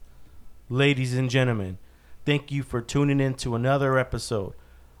Ladies and gentlemen, thank you for tuning in to another episode.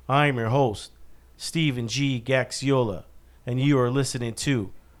 I'm your host, Stephen G. Gaxiola, and you are listening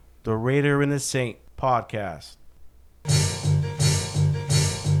to the Raider and the Saint podcast.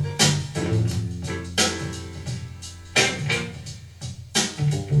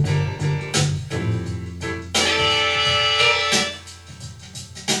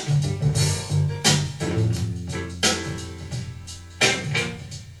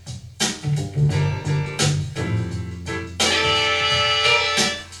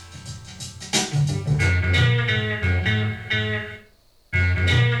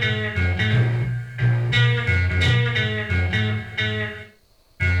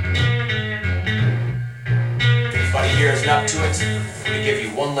 Up to it. I'm gonna give you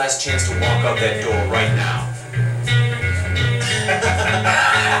one last chance to walk out that door right now.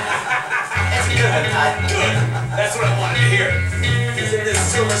 That's good, Good. That's what I wanted to hear. Because in this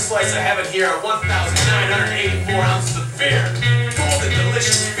silver slice I have it here are 1,984 ounces of beer. Golden,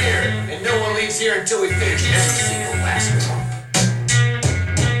 delicious beer. And no one leaves here until we finish every single last one.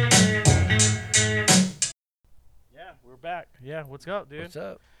 Yeah, we're back. Yeah, what's up, dude? What's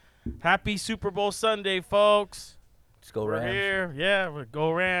up? Happy Super Bowl Sunday, folks. Let's go We're Rams. Here. Yeah, we're go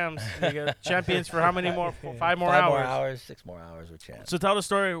Rams. We got champions for how many more? 5 more Five hours. more hours, 6 more hours with champs. So tell the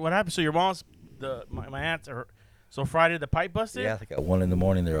story. What happened? So your mom's, my aunt's, so Friday the pipe busted? Yeah, I think at 1 in the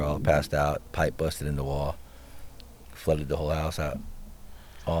morning they were all passed out. Pipe busted in the wall. Flooded the whole house out.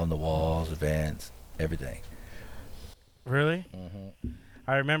 All in the walls, the vents, everything. Really? Mm-hmm.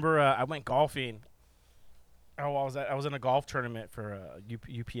 I remember I went golfing. I was in a golf tournament for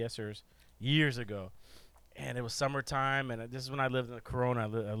UPSers years ago. And it was summertime, and this is when I lived in the Corona.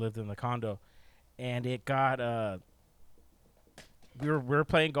 I lived in the condo, and it got. We were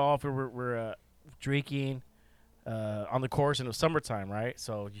playing golf. We were drinking on the course, and it was summertime, right?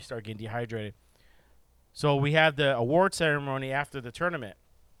 So you start getting dehydrated. So we had the award ceremony after the tournament.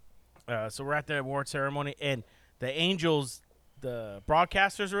 So we're at the award ceremony, and the Angels, the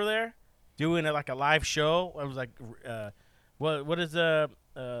broadcasters were there, doing like a live show. I was like, what is the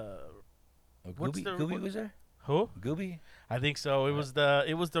Gooby was there? Who? Gooby? I think so. It was the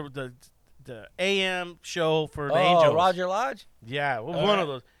AM show for the Angels. Oh, Roger Lodge? Yeah, one of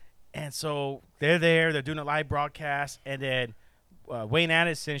those. And so they're there. They're doing a live broadcast, and then Wayne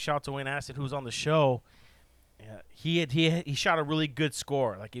Addison, shout out to Wayne Addison, who's on the show. He shot a really good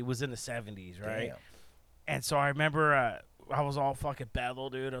score, like it was in the 70s, right? Damn. And so I remember I was all fucking bellow,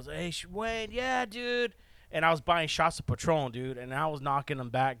 dude. I was like, "Hey, Wayne, yeah, dude." And I was buying shots of Patron, dude, and I was knocking them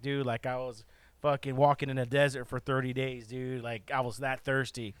back, dude, like I was fucking walking in the desert for 30 days, dude. Like, I was that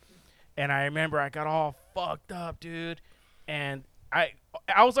thirsty. And I remember I got all fucked up, dude. And I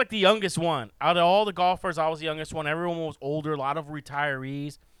was like the youngest one. Out of all the golfers, I was the youngest one. Everyone was older, a lot of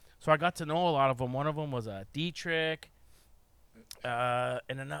retirees. So I got to know a lot of them. One of them was Dietrich and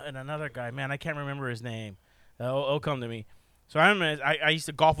another guy. Man, I can't remember his name. It'll come to me. So I remember I used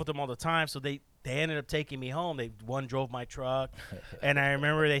to golf with them all the time, so they ended up taking me home. One drove my truck. And I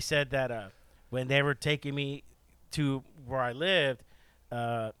remember they said that when they were taking me to where I lived,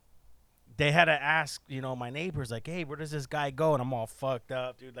 they had to ask, my neighbors, like, hey, where does this guy go? And I'm all fucked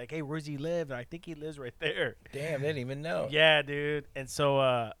up, dude. Like, hey, where's he live? And I think he lives right there. Damn, they didn't even know. Yeah, dude. And so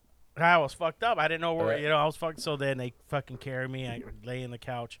I was fucked up. I didn't know where, Right. I was fucked. So then they fucking carried me. I lay in the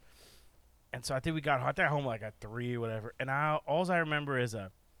couch. And so I think I got home like at 3 or whatever. And all I remember is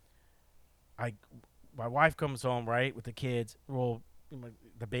my wife comes home, right, with the kids. Well,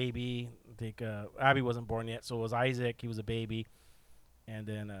 the baby. I think Abby wasn't born yet, so it was Isaac. He was a baby, and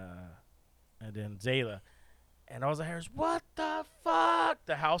then Zayla. And all I heard is, "What the fuck?"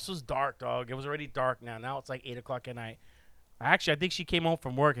 The house was dark, dog. It was already dark now. Now it's like 8 o'clock at night. I think she came home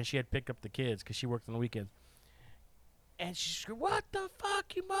from work and she had picked up the kids because she worked on the weekends. And she screamed, "What the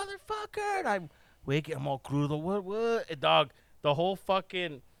fuck, you motherfucker!" And I'm waking. I'm all crew the what? And dog, the whole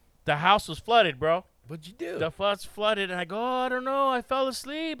fucking the house was flooded, bro. What'd you do? The floods flooded, and I go, "Oh, I don't know. I fell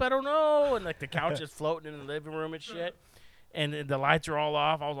asleep. I don't know." And like the couch is floating in the living room and shit, and the lights are all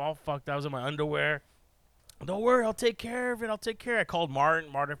off. I was all fucked. I was in my underwear. Don't worry, I'll take care of it. I called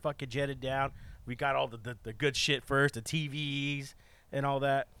Martin. Martin fucking jetted down. We got all the good shit first, the TVs and all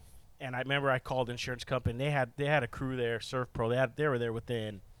that. And I remember I called the insurance company. They had a crew there, Surf Pro. They were there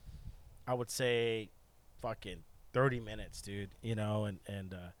within, I would say, fucking 30 minutes, dude.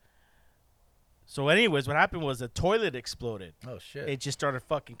 So anyways, what happened was the toilet exploded. Oh, shit. It just started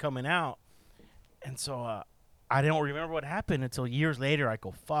fucking coming out. And so I don't remember what happened until years later. I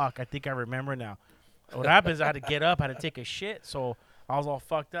go, fuck, I think I remember now. What happened is I had to get up, I had to take a shit. So I was all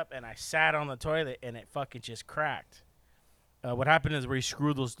fucked up, and I sat on the toilet, and it fucking just cracked. what happened is where you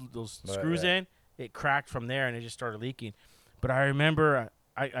screw those screws right. in, it cracked from there and it just started leaking. But I remember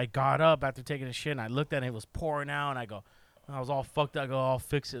I got up after taking a shit and I looked at it, it was pouring out, and I was all fucked up. I go, I'll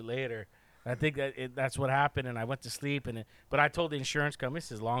fix it later. I think that's what happened, and I went to sleep. But I told the insurance company,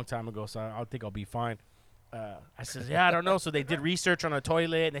 this is a long time ago, so I think I'll be fine. I said, yeah, I don't know. So they did research on the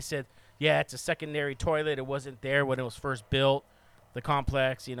toilet, and they said, yeah, it's a secondary toilet. It wasn't there when it was first built, the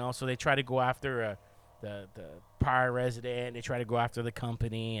complex, you know. So they try to go after the prior resident. They try to go after the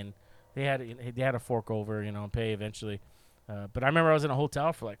company, and they had a fork over, you know, and pay eventually. But I remember I was in a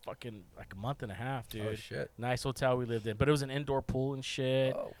hotel for like a month and a half, dude. Oh shit. Nice hotel we lived in, but it was an indoor pool and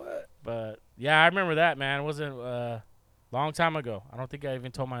shit. Oh what? But yeah, I remember that, man. It wasn't long time ago. I don't think I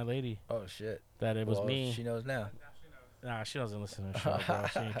even told my lady Oh shit. that it was Well, me. She knows now. Nah, she doesn't listen to the show, bro.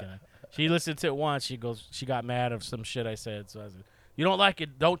 She ain't gonna. She listened to it once. She got mad of some shit I said. So I said, you don't like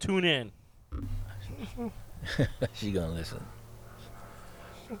it, don't tune in. She gonna listen.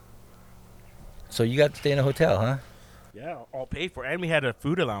 So you got to stay in a hotel, huh? Yeah, all paid for, and we had a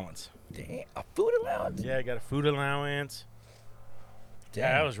food allowance. Damn, a food allowance. Yeah, I got a food allowance. Damn.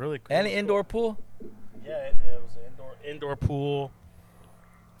 Yeah, that was really cool. And an indoor pool. Yeah, it was an indoor pool.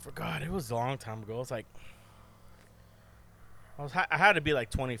 Forgot, it was a long time ago. It was like I had to be like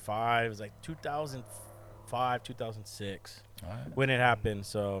 25. It was like 2005, 2006 All right. when it happened.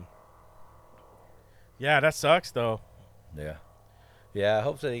 So yeah, that sucks though. Yeah. Yeah, I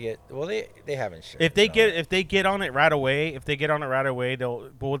hope so. They get. Well, they haven't. If they get on it right away, they'll.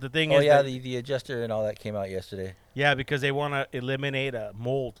 But the thing Oh is, yeah, that, the adjuster and all that came out yesterday. yeah, because they want to eliminate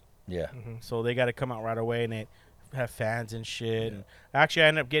mold. Yeah. So they got to come out right away, and they have fans and shit. And actually, I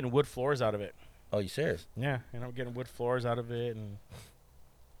ended up getting wood floors out of it. Oh, you serious? Yeah, and I'm getting wood floors out of it and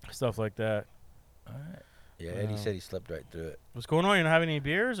stuff like that. All right. Yeah, Eddie said he slept right through it. What's going on? You not having any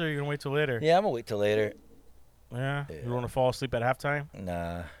beers, or are you gonna wait till later? Yeah, I'm gonna wait till later. Yeah. Yeah. You want to fall asleep at halftime?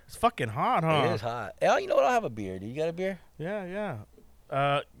 Nah. It's fucking hot, huh? It is hot. Oh, you know what? I'll have a beer. Do you got a beer? Yeah.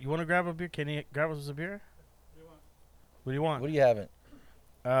 You want to grab a beer? Can you grab us a beer? What do you want? What are you having?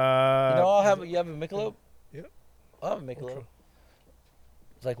 You I'll have. You have a Michelob? Yeah. I'll have a Michelob.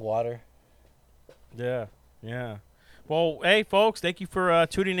 It's like water. Yeah. Well, hey, folks, thank you for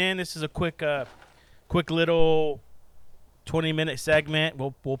tuning in. This is a quick little 20-minute segment.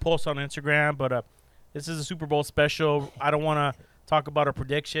 We'll post on Instagram, but this is a Super Bowl special. I don't want to talk about our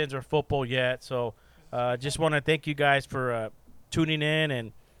predictions or football yet, so just want to thank you guys for tuning in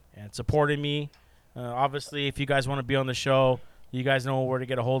and supporting me. Obviously, if you guys want to be on the show, you guys know where to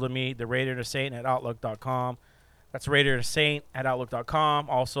get a hold of me, the Raider to Saint at Outlook.com. That's Raider to Saint at Outlook.com.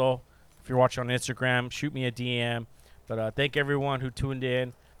 Also, if you're watching on Instagram, shoot me a DM. But thank everyone who tuned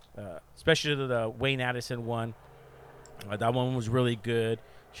in, especially the Wayne Addison one. That one was really good.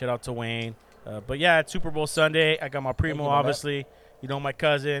 Shout out to Wayne. But yeah, it's Super Bowl Sunday. I got my primo, obviously. You know my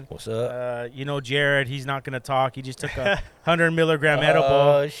cousin. What's up? You know Jared. He's not gonna talk. He just took a 100 milligram edible.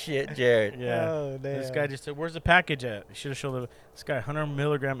 Oh shit, Jared. Yeah. Oh, damn. This guy just took. Where's the package at? You should have shown this guy 100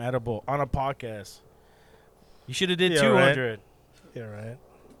 milligram edible on a podcast. You should have did Yeah, 200. Yeah,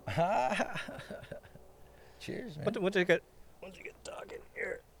 right. Cheers, man. Once you get talking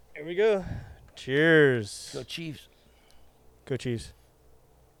here we go. Cheers. Go Chiefs. Go Chiefs.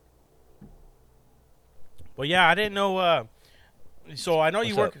 Well, yeah, I didn't know. So I know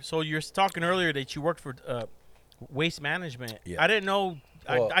you What's work. So you're talking earlier that you worked for waste management. Yeah. I didn't know.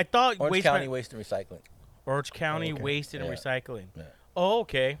 Well, I thought Orange County Waste and Recycling. Orange County okay. Waste and Yeah. Recycling. Yeah. Oh,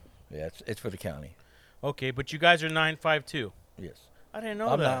 okay. Yeah, it's for the county. Okay, but you guys are 952. Yes. I didn't know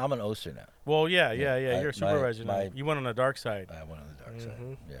I'm that. I'm an OSER now. Well, yeah. Yeah, You're a supervisor now. my- You went on the dark side. I went on the dark side.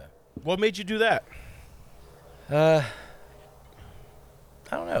 Mhm. Yeah. What made you do that? I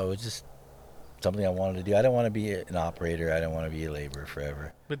don't know. It was just something I wanted to do. I don't want to be an operator. I don't want to be a laborer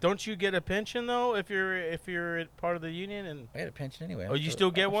forever. But don't you get a pension though if you're part of the union? And I got a pension anyway. Oh, you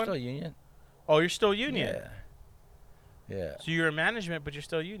still get I'm one? Still union. oh, you're still union. Yeah. Yeah. So you're in management, but you're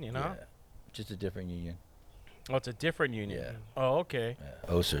still union, huh? Yeah. Just a different union. Oh, it's a different union. Yeah. Oh, okay.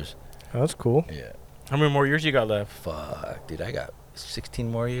 Yeah. OSERs. Oh, that's cool. Yeah. How many more years you got left? Fuck, dude. I got 16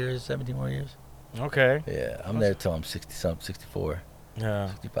 more years, 17 more years. Okay. Yeah. I'm there till I'm 60-something, 64, Yeah.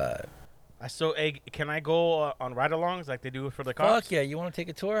 65. Hey, can I go on ride-alongs like they do for the cops? Fuck yeah. You want to take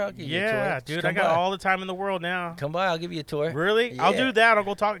a tour? I'll give you a tour. Yeah, Just dude. come I got by. all the time in the world now. Come by. I'll give you a tour. Really? I'll Yeah. do that. I'll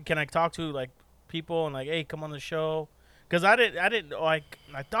go talk. Can I talk to like people and like, hey, come on the show? Because I didn't like.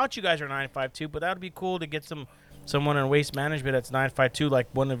 I thought you guys were 952, but that would be cool to get someone in waste management that's 952, like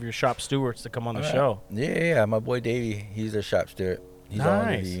one of your shop stewards, to come on the Alright. show. Yeah. My boy Davey. He's their shop steward. He's all in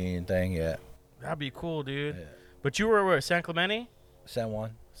Nice. the union thing. Yeah. That'd be cool, dude. Yeah. But you were where? San Clemente, San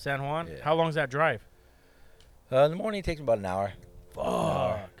Juan. San Juan. Yeah. How long's that drive? In the morning it takes about an hour. Fuck.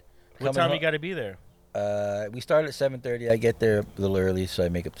 Coming What time ho- you got to be there? We start at 7:30. I get there a little early, so I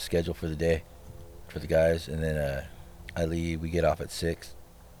make up the schedule for the day for the guys, and then I leave. We get off at 6.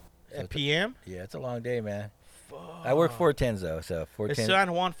 So At PM? Yeah, it's a long day, man. Fuck. I work 410s though, so Is 410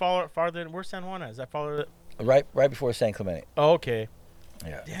 San Juan farther than where's San Juan at? Is that farther? right before San Clemente. Oh, okay.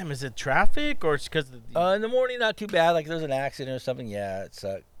 Yeah. Damn, is it traffic or it's because In the morning, not too bad. Like if there's an accident or something, yeah, it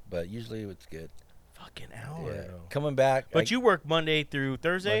sucks. But usually it's good. fucking hour? Yeah. Though. Coming back. But you work Monday through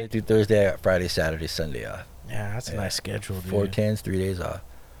Thursday? Monday through Thursday, I got Friday, Saturday, Sunday off. Yeah, that's a Yeah. nice schedule, dude. 410s, 3 days off.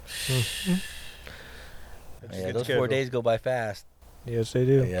 That's a Yeah, good those schedule. 4 days go by fast. Yes, they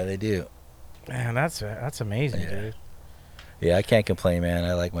do. Yeah, they do. Man, that's amazing, Yeah. dude. Yeah, I can't complain, man.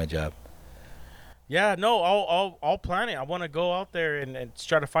 I like my job. Yeah, no, I'll plan it. I want to go out there and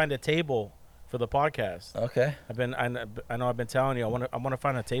try to find a table for the podcast. Okay. I know I've been telling you I want to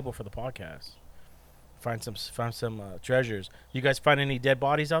find a table for the podcast. Find some treasures. You guys find any dead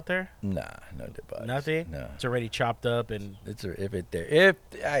bodies out there? Nah, no dead bodies. Nothing? No. It's already chopped up and If they're there, If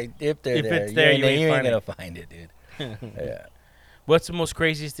there, it's there, you ain't find gonna find it, dude. Yeah. what's the most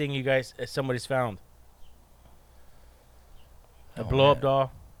craziest thing you guys somebody's found? A Oh, blow up man.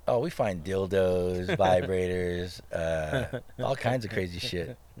 doll? Oh, we find dildos, vibrators, all kinds of crazy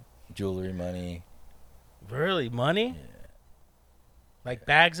shit. Jewelry, money. Really? Money? Yeah. Like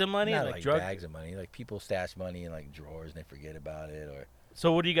bags of money? Not Like like drug? bags of money. Like people stash money in like drawers and they forget about it. Or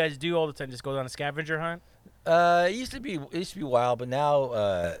So what do you guys do all the time? Just go on a scavenger hunt? it used to be wild, but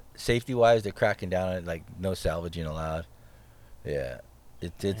now safety wise they're cracking down on it. Like no salvaging allowed. Yeah,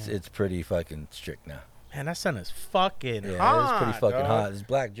 it's pretty fucking strict now. Man, that sun is fucking Yeah, hot. it's pretty fucking dog. hot. This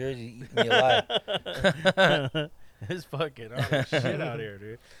black jersey eating me alive. It's fucking hot as shit out here,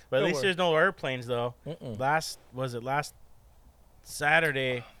 dude. But at Don't least worry. there's no airplanes though. Mm-mm. Last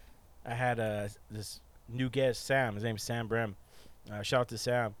Saturday, I had this new guest, Sam. His name's Sam Brem. Shout out to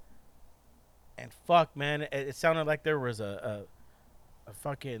Sam. And fuck, man, it sounded like there was a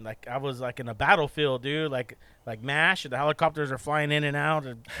fucking like I was like in a battlefield, dude. Like MASH, the helicopters are flying in and out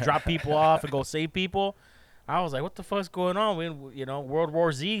and drop people off and go save people. I was like, what the fuck's going on? World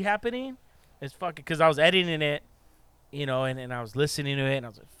War Z happening? It's fucking because I was editing it, and I was listening to it, and I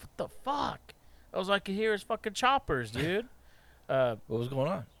was like, what the fuck? I was like, here is fucking choppers, dude. What was going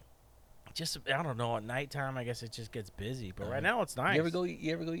on? Just I don't know. At nighttime, I guess it just gets busy. But right now, it's nice. You ever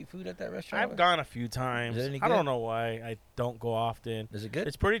go eat food at that restaurant? I've gone a few times. Is it any I good? don't know why I don't go often. Is it good?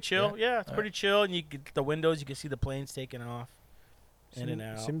 It's pretty chill. Yeah, it's All pretty chill. And you get the windows, you can see the planes taking off in and Seem-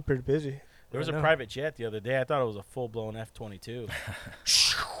 out. Seem pretty busy. There was right a now. private jet the other day. I thought it was a full-blown F-22.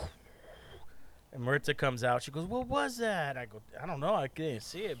 And Maritza comes out. She goes, what was that? I go, I don't know. I couldn't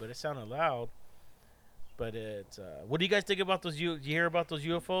see it, but it sounded loud. But it's what do you guys think about those? You hear about those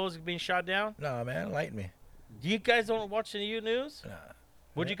UFOs being shot down? Nah, man, enlighten me. You guys don't watch any news? Nah.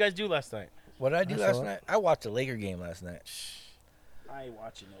 What'd you guys do last night? What did I do I last saw it. night? I watched a Laker game last night. I ain't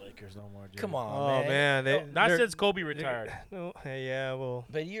watching the Lakers no more, dude. Come on, Oh man, they, Not they're- since Kobe retired. No, hey, yeah, well,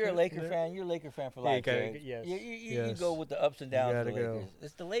 But you're a They're- Laker they're- fan. You're a Laker fan for Yeah, you life. gotta- Jared. yes, You yes. go with the ups and downs of the gotta go. Lakers.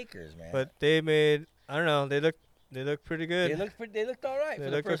 It's the Lakers, man. but they made. I don't know. They look pretty good. They looked all right They for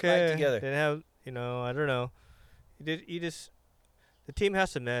the looked first okay. night together. They didn't have. I don't know. The team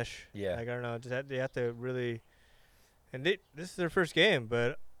has to mesh. Yeah. Like I don't know. They have to really. And this is their first game,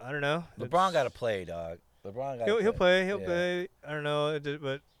 but I don't know. LeBron got to play, dog. LeBron got. He'll play. He'll Yeah. play. I don't know,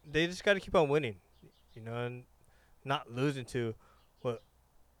 but they just got to keep on winning, and not losing to what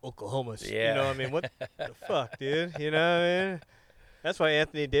Oklahoma's. Yeah. You know what I mean? What the fuck, dude? You know what I mean? That's why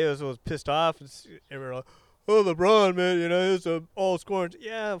Anthony Davis was pissed off. Everyone like, oh, LeBron, man, he's all scoring.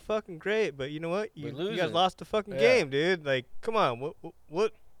 Yeah, fucking great, but you know what? You guys losing. lost the fucking Yeah. game, dude. Like, come on,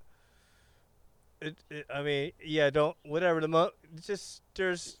 what? I mean, yeah, don't whatever it's just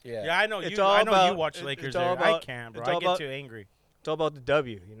there's. Yeah. Yeah, I know It's you. all I know you about- watch it's Lakers. all There. I about- can't, bro. it's I all get about- too angry. It's all about the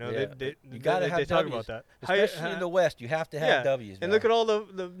W, Yeah. They You gotta have they talk Ws. about that. Especially in the West, you have to have W's. And man. look at all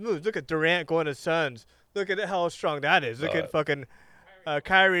the moves. Look at Durant going to Suns. Look at how strong that is. Look at fucking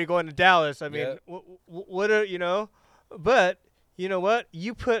Kyrie going to Dallas. I mean, Yeah. what are But you know what?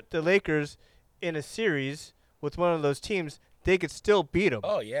 You put the Lakers in a series with one of those teams, they could still beat them.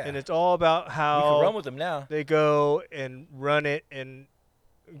 Oh yeah. And it's all about we how can run with them now. they go and run it and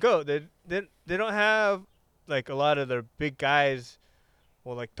go. They don't have like a lot of their big guys.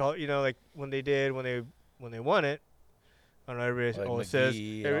 Well, like like when they won it. I don't know. Everybody Like always says,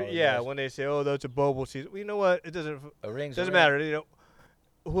 McGee and all those yeah. guys. When they say, "Oh, that's a bubble season," well, you know what? It doesn't A ring's a doesn't ring. matter.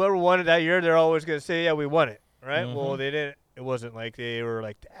 Whoever won it that year, they're always gonna say, "Yeah, we won it." Right? Well, Mhm. they didn't. It wasn't like they were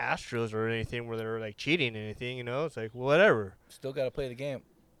like the Astros or anything where they were like cheating anything. It's like whatever. Still got to play the game.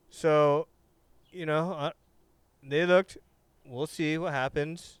 So, they looked. We'll see what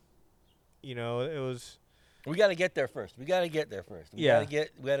happens. You know, it was. We got to get there first. We got to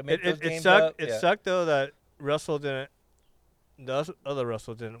make those It games sucked. up. It Yeah. sucked though that Russell didn't. The other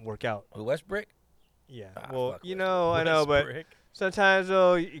Russell didn't work out. Who, Westbrook? Yeah. Ah, well, fuck you know, I know, but Westbrook. sometimes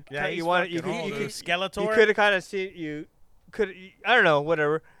though, you Yeah, you he's want fucking old, dude. you Skeletor. could have kind of seen you could I don't know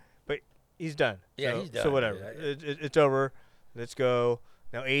whatever, but he's done. Yeah, so, he's done, So whatever, dude. it's over. Let's go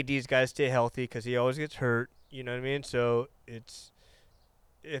now. AD's got to stay healthy because he always gets hurt. You know what I mean? So it's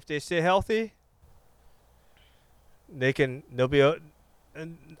if they stay healthy, they'll be.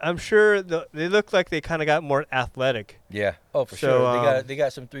 And I'm sure they look like they kind of got more athletic. Yeah. Oh, for So, sure. They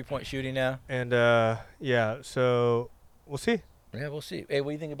got some 3-point shooting now. And yeah, so we'll see. Yeah, we'll see. Hey,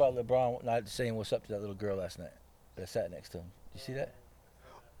 what do you think about LeBron not saying what's up to that little girl last night that sat next to him? Did you see that?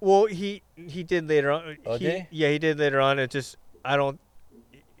 Well, he did later on. Oh, did he? Yeah, he did later on. It just I don't.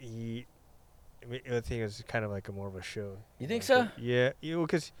 I think it's kind of like a more of a show. You think so? Yeah,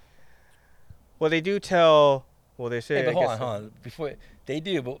 because well, they do tell. Well, they say. Hey, but I hold guess- on. Before they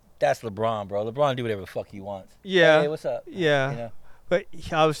do, but that's LeBron, bro. LeBron do whatever the fuck he wants. Yeah. Hey, what's up? Yeah. You know? But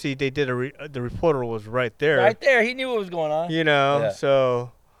obviously they did the reporter was right there. Right there, he knew what was going on. You know, Yeah.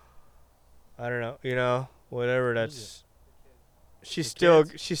 so I don't know. You know, whatever. That's she's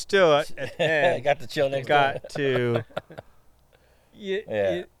kids? still at the end. Got the chill next door. got to.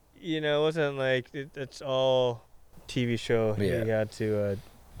 Yeah. You know, it wasn't like it's all TV show. Yeah. You got to.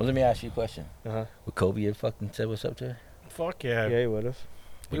 Well, let me ask you a question. Uh-huh. Would Kobe have fucking said what's up to her? Fuck yeah. Yeah, he would have.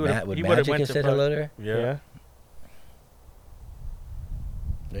 He Would, would've- would he would've Magic went have to said fuck- hello to her? Yeah.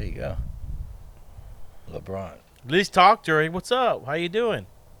 There you go. LeBron. At least talk to her. Hey, what's up? How you doing?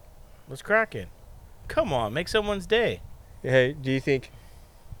 What's cracking? Come on, make someone's day. Hey, do you think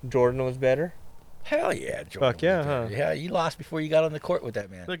Jordan was better? Hell yeah, Jordan. Fuck yeah, was there. huh? Yeah, you lost before you got on the court with that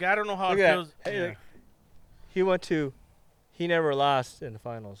man. Look, I don't know how Look it at feels. that. Hey, Yeah. look. He went to. He never lost in the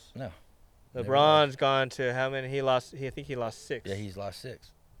finals. No. Never LeBron's gone to how many? He lost. I think he lost 6. Yeah, he's lost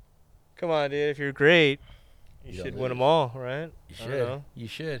 6. Come on, dude. If you're great, you You don't should win lose. them all, right? You I don't should. know. You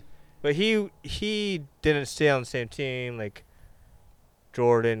should. But he didn't stay on the same team like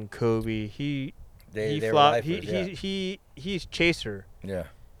Jordan, Kobe. He They were flopped. lifers, yeah. He's chaser. Yeah.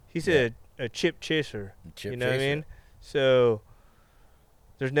 He's Yeah. a chip chaser. Chip You know what I chaser. mean? So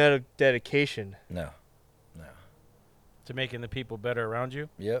there's no dedication. No. To making the people better around you.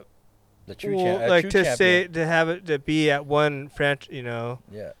 Yep. The true Well, champion. like to say to have it to be at one franchise, you know.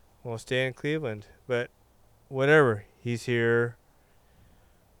 Yeah. Well, stay in Cleveland, but whatever. He's here.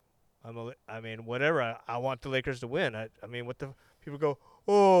 I mean, whatever. I want the Lakers to win. I mean, what the people go?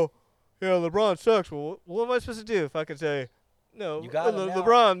 Oh, yeah, LeBron sucks. Well, what am I supposed to do if I can say, no, You got him now.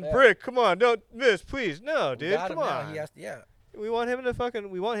 LeBron, Yeah. brick, come on, don't miss, please, no, We dude, got come him now. on. He has to, yeah. We want him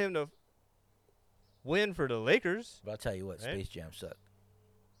to win for the Lakers. But I'll tell you what, Right? Space Jam sucked.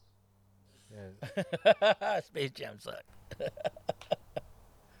 And, Space Jam sucked.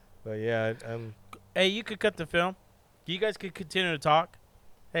 but yeah, I'm. Hey, you could cut the film. You guys could continue to talk.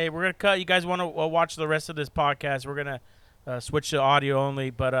 Hey, we're gonna cut. You guys want to watch the rest of this podcast? We're gonna switch to audio only.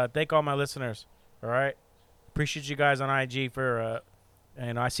 But thank all my listeners. All right, appreciate you guys on IG for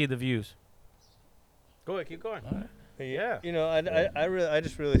and I see the views. Go ahead, keep going. Yeah. You know, I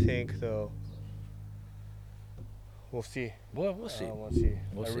just really think though. We'll see. Well, we'll see. We'll see.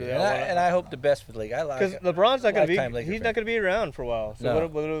 We'll I see. really and, I hope the best for the league. I like Because it. LeBron's not going to Lifetime be. Laker He's fan. not going to be around for a while. So No.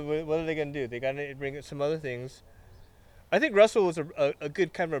 what are they going to do? They got to bring some other things. I think Russell was a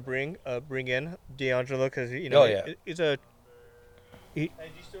good kind of a bring in D'Angelo because you know Oh, yeah.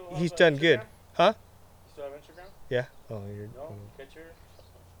 he's done good, huh? You still have Instagram? Yeah. Oh, you're. No. Picture.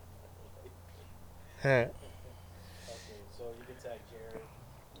 Huh. Okay, so you can tag Jared.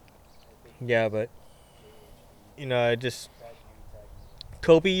 Yeah, but you know, I just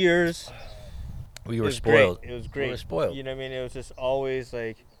Kobe years. We It were was spoiled. Great. It was great. We were spoiled. You know what I mean? It was just always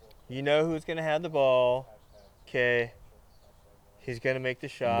like, you know who's gonna have the ball. Okay. He's gonna make the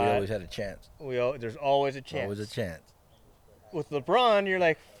shot. We always had a chance. There's always a chance. Always a chance. With LeBron, you're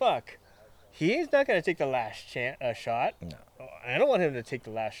like, fuck. He's not gonna take the last shot. No. I don't want him to take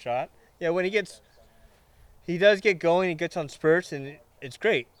the last shot. Yeah, when he does get going. He gets on spurts, and it's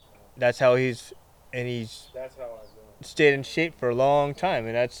great. That's how he's That's how I was doing. stayed in shape for a long time,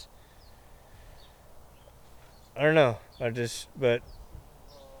 and that's. I don't know. But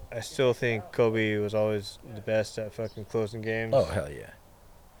I still think Kobe was always the best at fucking closing games. Oh, hell yeah.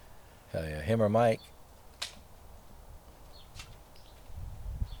 Hell yeah. Him or Mike.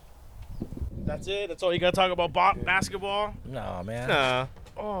 That's it. That's all you gotta talk about basketball. No, man. Nah.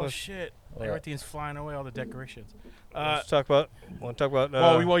 Oh Let's- shit! What? Everything's flying away. All the decorations. Want to talk about?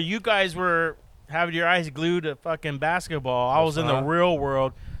 Well, you guys were having your eyes glued to fucking basketball. I was in the real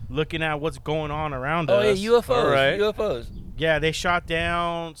world looking at what's going on around us. Oh, yeah, UFOs. All right. UFOs. Yeah, they shot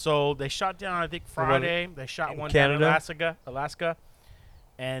down. So they shot down, I think, Friday. They shot one Canada? down in Alaska.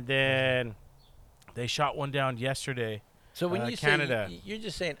 And then they shot one down yesterday. So when you Canada. say you're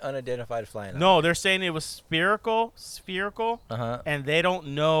just saying unidentified flying No, object. they're saying it was spherical, and they don't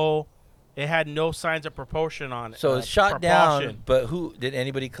know. It had no signs of propulsion on it. So it's shot down, but who did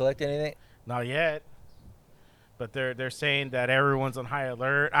anybody collect anything? Not yet. But they're saying that everyone's on high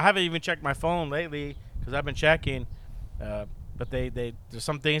alert. I haven't even checked my phone lately because I've been checking. But there's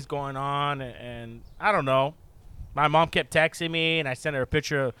some things going on, and I don't know. My mom kept texting me, and I sent her a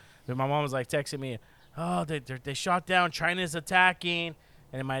picture. My mom was like texting me, "Oh, they shot down. China's attacking,"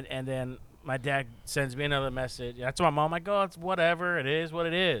 and then my dad sends me another message. That's my mom. I go, "It's whatever. It is what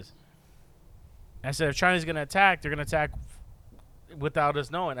it is." I said, "If China's gonna attack, they're gonna attack without us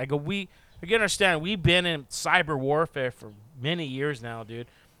knowing." I go, you understand? We've been in cyber warfare for many years now, dude.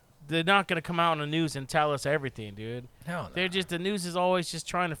 They're not gonna come out on the news and tell us everything, dude. Hell no. They're just the news is always just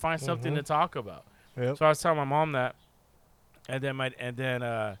trying to find something to talk about. Yep. So I was telling my mom that, and then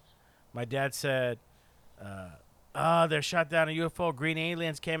my dad said, "They're shot down a UFO. Green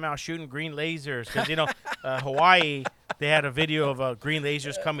aliens came out shooting green lasers because Hawaii they had a video of green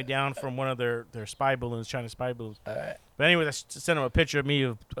lasers coming down from one of their spy balloons, China spy balloons." All right. But anyway, I sent him a picture of me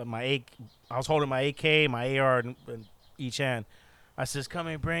of my AK. I was holding my AK, my AR in each hand. I says, "Come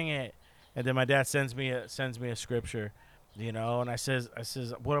and bring it." And then my dad sends me a scripture, and I says,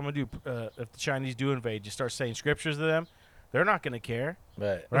 "What I'm gonna do if the Chinese do invade? Just start saying scriptures to them. They're not gonna care,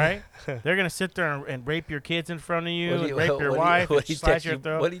 right? They're gonna sit there and rape your kids in front of you, and rape your wife, and slice your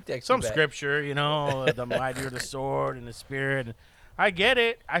throat. What do you text Some you back? scripture, the mighty of the sword and the spirit. I get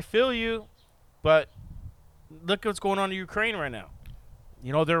it. I feel you, but look what's going on in Ukraine right now.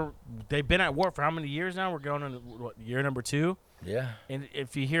 They've been at war for how many years now? We're going on year number 2. Yeah. And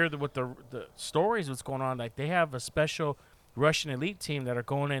if you hear what the stories, what's going on, like they have a special Russian elite team that are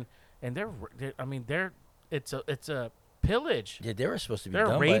going in, and it's a pillage. Yeah, they were supposed to be They're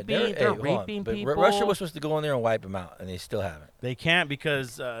done raping- by they're raping But people. Russia was supposed to go in there and wipe them out, and they still haven't. They can't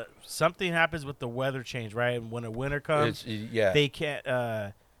because something happens with the weather change, right? And when a winter comes, they can't.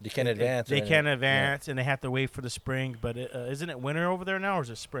 They can't advance. They can't advance, and they have to wait for the spring. But isn't it winter over there now, or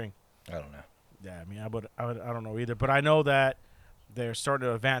is it spring? I don't know. Yeah, I mean, I don't know either. But I know that they're starting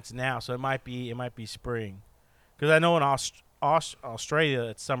to advance now, so it might be spring. Because I know in Australia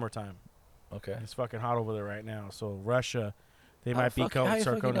it's summertime. Okay. It's fucking hot over there right now. So Russia, they How might be how you start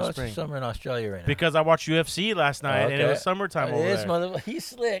fucking going know in it's spring. summer in Australia right now? Because I watched UFC last night and it okay. was summertime over there. He's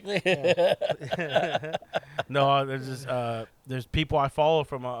slick. No, there's people I follow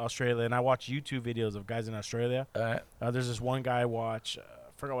from Australia, and I watch YouTube videos of guys in Australia. All right. There's this one guy I watch,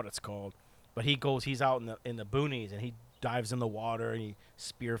 I forgot what it's called, but he's out in the boonies, and he dives in the water, and he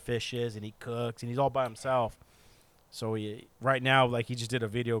spear fishes, and he cooks, and he's all by himself. So right now, like he just did a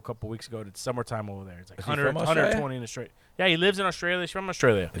video a couple weeks ago. It's summertime over there. It's like Is he 100, from Australia? 120 in Australia. Yeah, he lives in Australia. He's from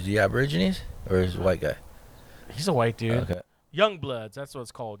Australia. Is he Aborigines or is he a white guy? He's a white dude. Okay. Young Bloods. That's what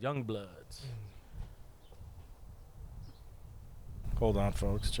it's called. Young Bloods. Hold on,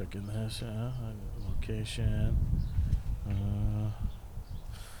 folks. Checking this. Location.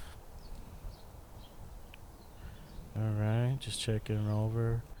 All right. Just checking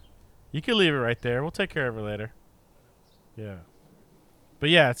over. You can leave it right there. We'll take care of it later. Yeah. But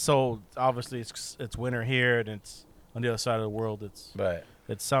yeah, so obviously it's winter here, and it's on the other side of the world. It's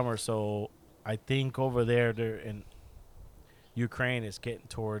summer, so I think over there they're in Ukraine is getting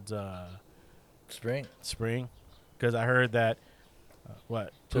towards spring, because I heard that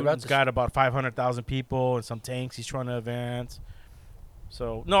Putin's got about 500,000 people and some tanks he's trying to advance.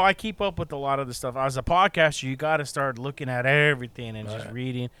 So no, I keep up with a lot of the stuff. As a podcaster, you got to start looking at everything and just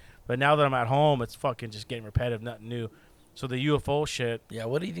reading. But now that I'm at home, it's fucking just getting repetitive, nothing new. So the UFO shit. Yeah,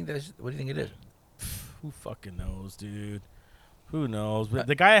 what do you think it is? Who fucking knows, dude? Who knows? But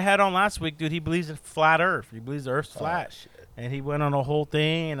the guy I had on last week, dude, he believes in flat Earth. He believes the Earth's flat. Shit. And he went on a whole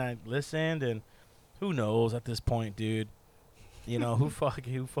thing, and I listened, and who knows at this point, dude? Who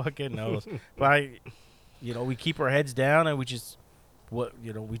fucking knows? But we keep our heads down, and we just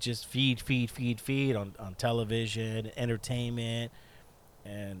feed on television, entertainment,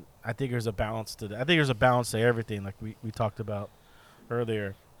 and I think there's a balance to that. I think there's a balance to everything, like we talked about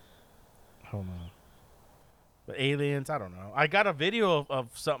earlier. Hold on. But aliens, I don't know. I got a video of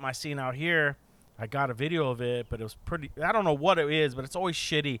something I seen out here. I got a video of it, but it was pretty. I don't know what it is, but it's always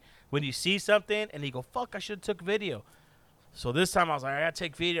shitty when you see something and you go, "Fuck, I should have took video." So this time I was like, I gotta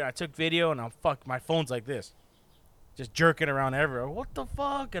take video. I took video, and my phone's like this, just jerking around everywhere. What the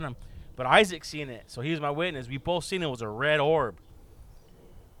fuck? But But Isaac seen it, so he was my witness. We both seen it was a red orb,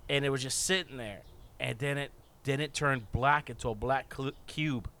 and it was just sitting there, and then it turned black into a black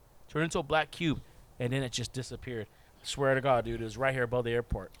cube, turned into a black cube, and then it just disappeared. I swear to God, dude, it was right here above the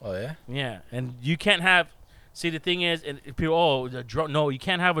airport. Oh yeah. Yeah, and you can't have. See, the thing is, and people, the drone. No, you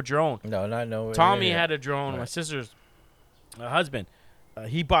can't have a drone. No, not no. Tommy had a drone. Right. My sister's husband.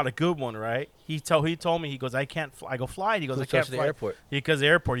 He bought a good one, right? He told me, he goes, I can't fly. I go, fly. He goes, Too I can't close to the fly. airport. Because the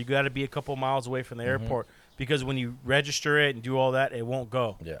airport, you got to be a couple miles away from the airport. Because when you register it and do all that, it won't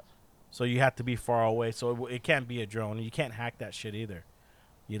go. Yeah. So you have to be far away. So it can't be a drone. You can't hack that shit either.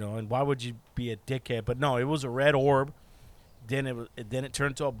 You know, and why would you be a dickhead? But no, it was a red orb. Then it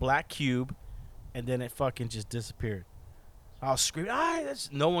turned to a black cube, and then it fucking just disappeared. I was screaming,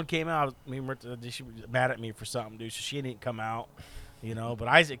 no one came out. She was mad at me for something, dude. So she didn't come out, you know. But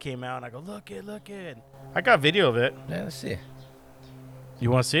Isaac came out, and I go, look it. I got video of it. Yeah, let's see.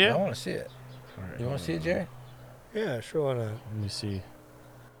 You want to see it? I want to see it. All right, You want to see it, Jerry? Yeah, sure. Why not? Let me see.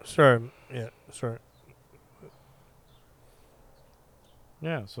 Sorry. Yeah, sorry.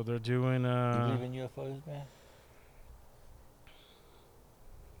 Yeah, so they're doing. You believe in UFOs, man?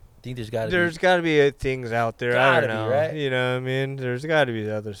 Think there's got to be things out there. I Gotta don't be, know. right? You know what I mean? There's got to be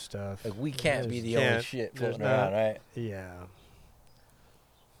other stuff. like we can't be the Can't- only shit there's floating around, right? Yeah.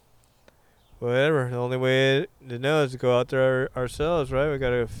 Whatever. The only way to know is to go out there ourselves, right? We got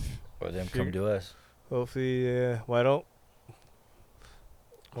to Or them come to us. hopefully. Why don't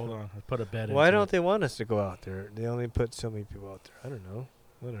Hold on, I put a bet in. Why don't they want us to go out there? They only put so many people out there. I don't know.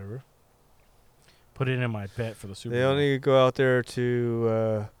 Whatever. put it in my bet for the Super They Bowl? only go out there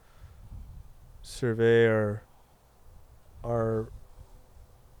to survey our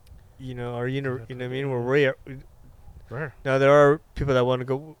you know what I mean? Where? Now there are people that want to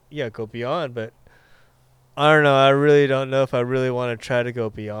go beyond, but I don't know. I really don't know if I really want to try to go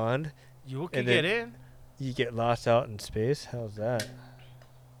beyond. You can And get then- in. You get lost out in space. How's that?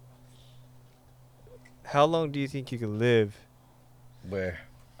 How long do you think you could live Where?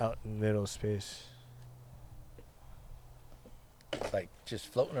 out in the middle of space? Like just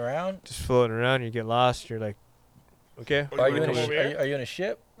floating around? Just floating around, you get lost. You're like, okay, Are you, wanna in a come over here? are you in a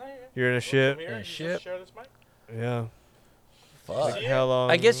ship? you're in a ship. In a ship? Yeah. Fuck. Like, how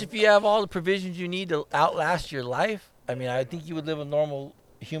long? I guess if you have all the provisions you need to outlast your life, I mean, I think you would live a normal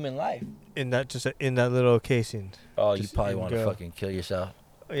human life. in that little casing. Oh, you Just probably in want to go. fucking kill yourself.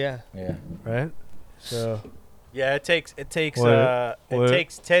 Yeah. Yeah. Right. So Yeah, it takes What-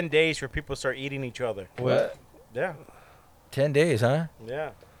 10 days for people to start eating each other. what? Yeah. 10 days, huh? Yeah.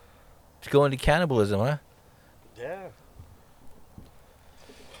 To go into cannibalism, huh? Yeah.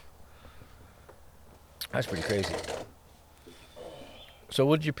 That's pretty crazy. So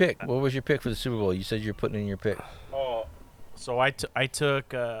what did you pick? What was your pick for the Super Bowl? You said you're putting in your pick. Oh, so I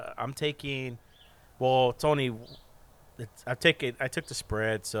took I'm taking, well, Tony, I took the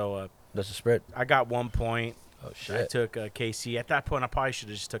spread, so That's a spread. I got 1 point. Oh I shit. took KC. At that point, I probably should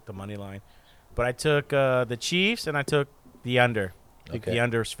have just took the money line, but I took the Chiefs and I took the under. I think Okay. the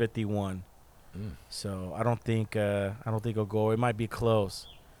under is 51. Mm. So I don't think it'll go. It might be close.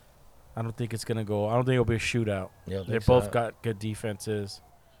 I don't think it's gonna go. I don't think it'll be a shootout. Yeah, They both got good defenses,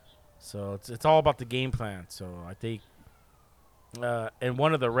 so it's all about the game plan. So I think, and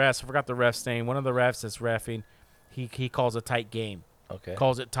one of the refs, I forgot the ref's name. One of the refs that's reffing, he calls a tight game. Okay.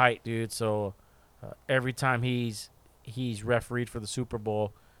 Calls it tight, dude. So every time he's refereed for the Super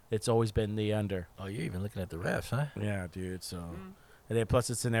Bowl, it's always been the under. Oh, you're even looking at the refs, huh? Yeah, dude. So, and then plus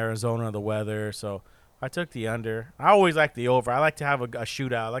it's in Arizona, the weather. So I took the under. I always like the over. I like to have a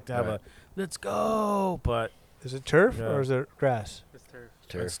shootout. I like to have Right. let's go. But Is it turf Yeah. or is it grass? It's turf.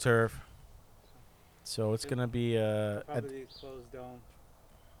 it's turf. So it's gonna be Probably closed dome.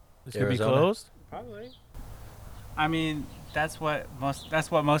 it's gonna be Arizona? closed. Probably. I mean, that's what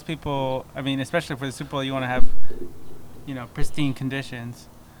most people. I mean, especially for the Super Bowl, you want to have, pristine conditions.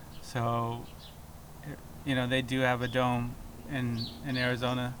 So, they do have a dome in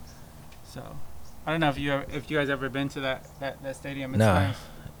Arizona. So, I don't know if you guys ever been to that stadium. It's Nah. nice.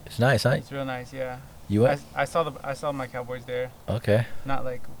 It's nice, huh? It's real nice. Yeah. You went? I saw my Cowboys there. Okay. Not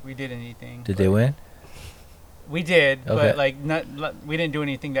like we did anything. Did but they win? We did, Okay. but we didn't do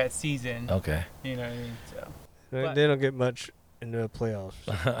anything that season. Okay. You know what I mean? So. They But- they don't get much in the playoffs.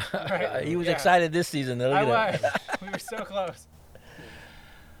 Right. He was Yeah. excited this season. Though. I Look at was. We were so close.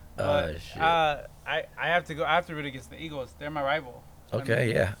 Oh, But, shit. I have to go. I have to root against the Eagles. They're my rival.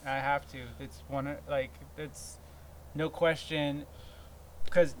 Okay, yeah. I have to. It's no question.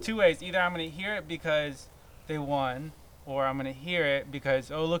 Because two ways: either I'm gonna hear it because they won, or I'm gonna hear it because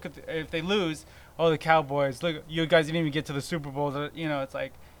look at if they lose, the Cowboys. Look, you guys didn't even get to the Super Bowl. It's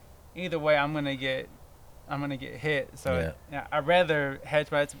like either way, I'm gonna get hit. So Yeah. yeah, I'd rather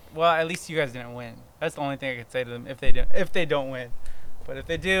hedge my. Well, at least you guys didn't win. That's the only thing I could say to them if they don't win. But if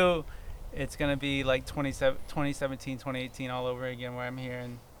they do, it's gonna be like 2017, 2018 all over again, where I'm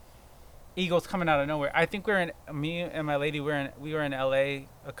hearing Eagles coming out of nowhere. I think me and my lady we were in LA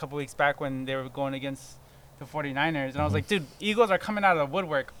a couple weeks back when they were going against the 49ers, and I was like, dude, Eagles are coming out of the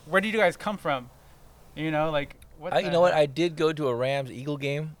woodwork. Where did you guys come from? You know, like what? You know what? I did go to a Rams-Eagle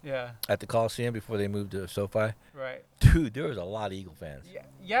game Yeah. at the Coliseum before they moved to SoFi. Right. Dude, there was a lot of Eagle fans.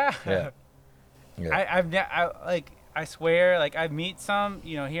 Yeah. Yeah. I swear, like I meet some,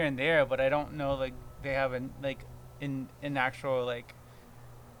 here and there, but I don't know like they have an actual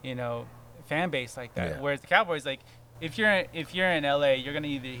fan base like that. Yeah. Whereas the Cowboys, like if you're in LA, you're gonna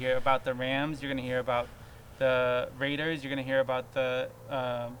either hear about the Rams, you're gonna hear about the Raiders, you're gonna hear about the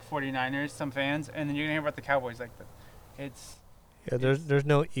 49ers, some fans, and then you're gonna hear about the Cowboys. There's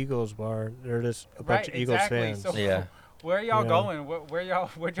no Eagles bar. They're just a bunch of Eagles fans. So Yeah. where are y'all Yeah. going? Where'd y'all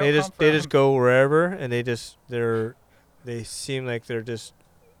come They from? just go wherever, and they seem like they're just.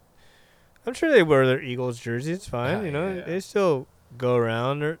 I'm sure they wear their Eagles jersey. It's fine, Yeah. They still go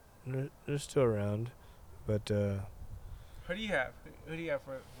around. They're still around, but Who do you have? Who do you have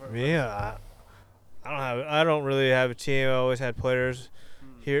for me, I don't really have a team. I always had players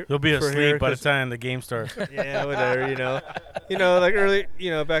here. You'll be for asleep here by the 'cause- time the game starts. Yeah, whatever. Like early.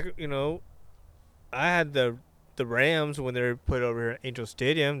 Back. I had the Rams when they were put over here at Angel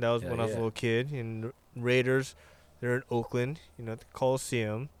Stadium. That was when I was a little kid. And the Raiders, they're in Oakland. At the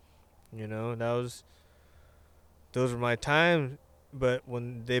Coliseum. Those were my time. But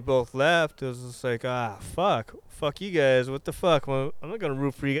when they both left, it was just like, fuck you guys. What the fuck? Well, I'm not gonna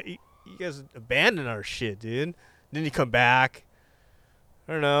root for you. You guys abandoned our shit, dude. Then you come back.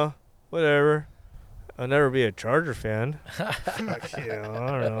 I don't know. Whatever. I'll never be a Charger fan. Fuck, I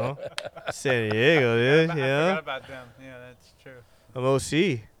don't know. San Diego, dude. I forgot about them. Yeah, that's true. I'm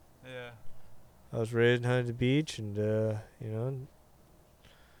OC. Yeah. I was raised in Huntington Beach, and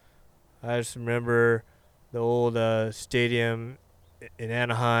I just remember the old stadium in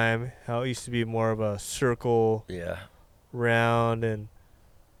Anaheim. How it used to be more of a circle, Yeah. round, and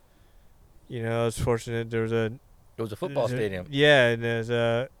I was fortunate there was It was a football stadium. Yeah, and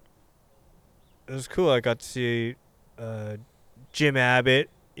it was cool. I got to see Jim Abbott.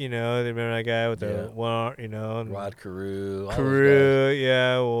 Remember that guy with the one arm, and Rod Carew. all those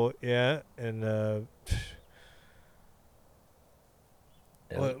Carew, and guys.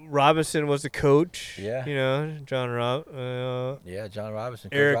 Robinson was the coach. Yeah. John Yeah, John Robinson.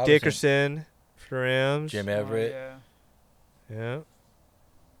 Coach Eric Robinson, Dickerson for the Rams. Jim Everett. Oh, yeah. Yeah.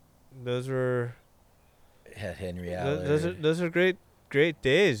 Those were Had Henry Allen. those are great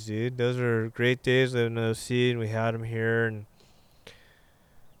days, dude. Those are great days living in OC, and we had them here, and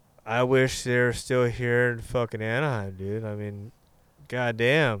I wish they were still here in fucking Anaheim, dude. I mean,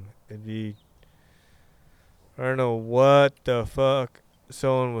 goddamn, it'd be. I don't know what the fuck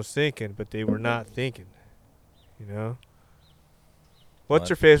someone was thinking, but they were not thinking. What's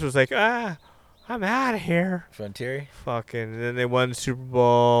her face was like, I'm out of here. Frontier. Fucking, and then they won the Super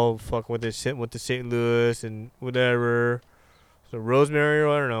Bowl. Fucking with the St. Louis and whatever. So Rosemary, or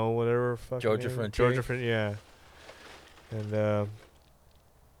I don't know, whatever. Fucking Georgia name. Frontier. Georgia Frontier, yeah. And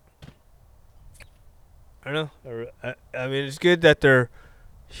I don't know. I mean, it's good that they're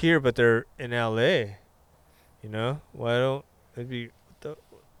here, but they're in LA. Why don't it'd be what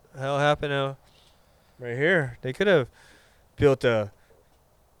the hell happened now? Right here, they could have built a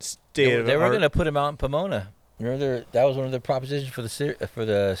state. They were going to put him out in Pomona. Remember, that was one of the propositions for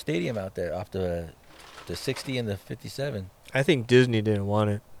the stadium out there off the 60 and the 57. I think Disney didn't want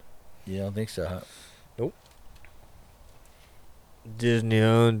it. You don't think so, huh? Nope. Disney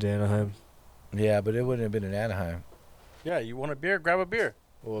owned Anaheim. Yeah, but it wouldn't have been in Anaheim. Yeah, you want a beer? Grab a beer.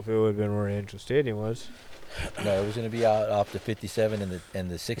 Well, if it would have been where Angel Stadium was. No, it was going to be out off the 57 and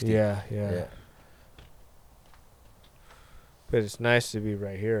the 60. Yeah. Yeah. But it's nice to be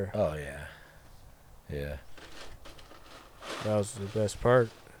right here. Oh, yeah. Yeah. That was the best part.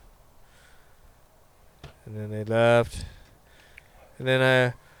 And then they left. And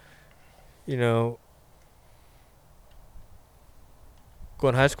then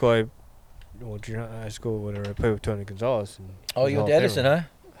going to high school, junior high school, whatever, I played with Tony Gonzalez. And Oh, you went to Edison, huh?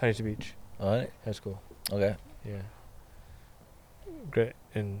 Huntington Beach, All right. high school. Okay. Yeah. Great.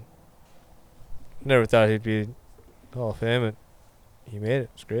 And never thought he'd be Hall of Fame, and he made it.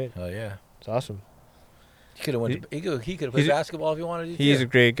 It's great. Oh, yeah. It's awesome. He could have went. He could have played basketball if he wanted to. He's a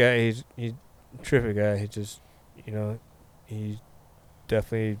great guy. He's a terrific guy. He just, he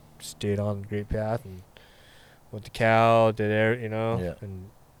definitely stayed on a great path and went to Cal, did Yeah. and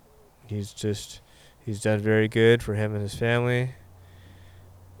he's done very good for him and his family,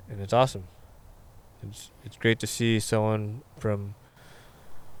 and it's awesome. It's great to see someone from,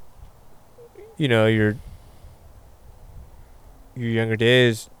 your younger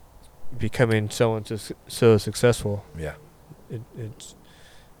days becoming someone so successful. Yeah. It's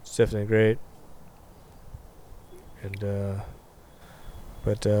definitely great. And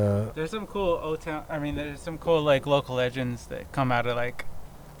but There's some cool O-Town. I mean, there's some cool like local legends that come out of like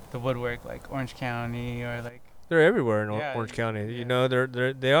the woodwork, like Orange County or like. they're everywhere in Yeah, Orange County.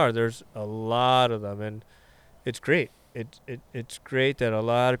 yeah. They are. There's a lot of them, and it's great. It's great that a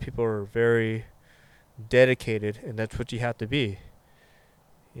lot of people are very dedicated, and that's what you have to be.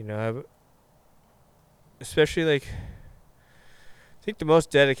 Especially like, I think the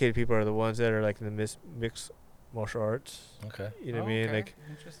most dedicated people are the ones that are like in the mixed martial arts. Okay. You know what I mean? Okay. Like,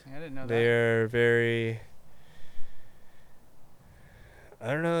 Interesting. I didn't know they that. are very. I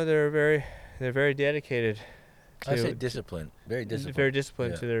don't know. They're very dedicated. I say to- disciplined. Very disciplined. Very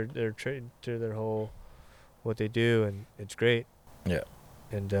disciplined Yeah. to their to their whole what they do, and it's great. Yeah.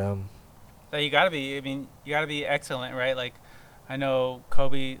 And So you gotta be. I mean, you gotta be excellent, right? Like, I know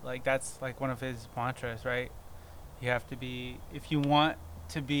Kobe. Like that's like one of his mantras, right? You have to be. If you want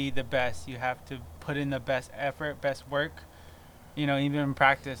to be the best, you have to put in the best effort, best work. Even in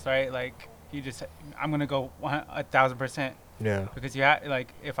practice, right? Like I'm gonna go 1,000%. yeah, Because you have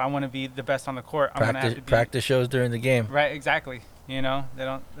like, if I want to be the best on the court, I'm gonna have to be Practice shows during the game. right. Exactly. They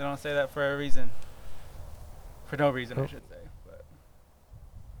don't say that for a reason. For no reason, I Oh. should say.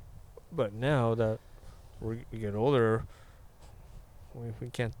 but now that we get older, we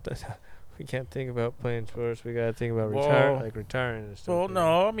can't we can't think about playing sports. We gotta think about Well- retiring and stuff. Well,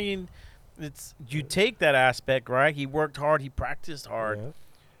 no, I mean, it's you take that aspect, right? He worked hard, he practiced hard.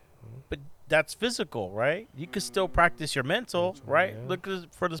 Yeah. That's physical, right? You can still practice your mental, right? Yeah. Look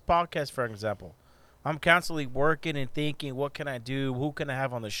for this podcast, for example. I'm constantly working and thinking, what can I do? Who can I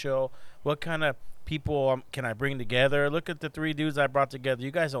have on the show? What kind of people can I bring together? Look at the three dudes I brought together. You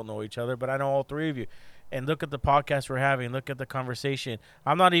guys don't know each other, but I know all three of you. And look at the podcast we're having. Look at the conversation.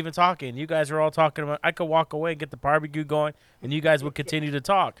 I'm not even talking. You guys are all talking about. I could walk away and get the barbecue going, and you guys would continue to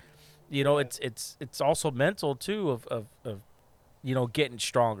talk. It's also mental too of getting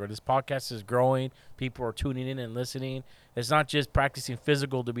stronger. This podcast is growing. People are tuning in and listening. It's not just practicing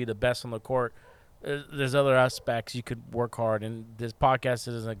physical to be the best on the court. There's other aspects you could work hard, and this podcast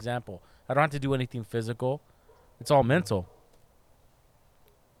is an example. I don't have to do anything physical. It's all mental.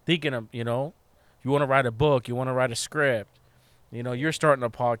 Thinking of, you want to write a book, you want to write a script, you're starting a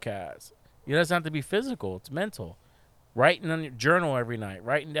podcast. It doesn't have to be physical. It's mental. Writing on your journal every night,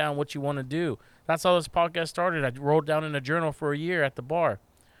 writing down what you want to do. That's how this podcast started. I wrote down in a journal for a year at the bar.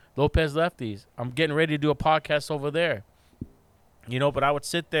 Lopez Lefties. I'm getting ready to do a podcast over there. But I would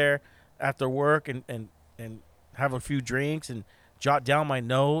sit there after work and have a few drinks and jot down my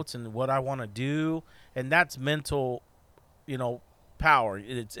notes and what I want to do. And that's mental, power.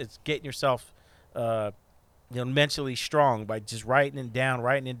 It's getting yourself, mentally strong by just writing it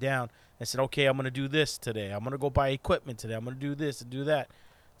down. And said, okay, I'm going to do this today. I'm going to go buy equipment today. I'm going to do this and do that.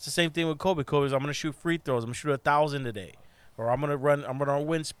 It's the same thing with Kobe. Kobe's, I'm going to shoot free throws. I'm going to shoot 1,000 today. Or I'm going to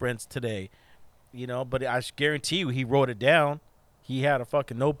win sprints today. But I guarantee you he wrote it down. He had a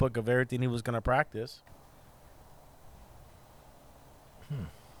fucking notebook of everything he was going to practice.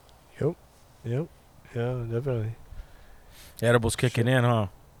 Yep. Yeah, definitely. Edible's kicking in, huh?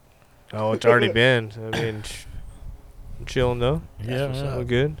 Oh, it's already been. I mean, I'm chilling though. Yeah, what's yeah. We're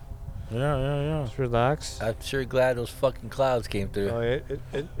good. Yeah. Just relax. I'm sure glad those fucking clouds came through. Oh,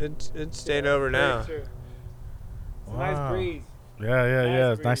 it stayed over now. It's a Wow. nice breeze. Yeah.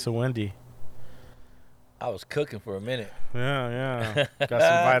 It's breeze. nice and windy. I was cooking for a minute. Yeah. Got some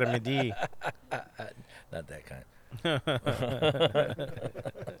vitamin D. Not that kind.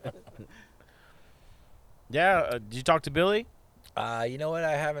 Yeah. Did you talk to Billy? You know what?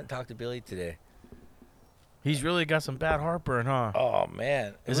 I haven't talked to Billy today. He's really got some bad heartburn, huh? Oh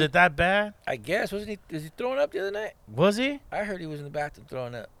man, Is it that bad? I guess Was he throwing up the other night? Was he? I heard he was in the bathroom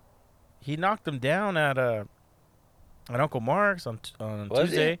throwing up. He knocked him down at Uncle Mark's on Was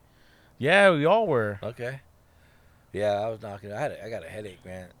Tuesday. he? Yeah, we all were. Okay. Yeah, I was knocking. I got a headache,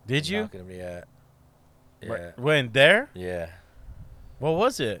 man. Did from you? knocking him, yeah. Yeah. Right- When there? Yeah. What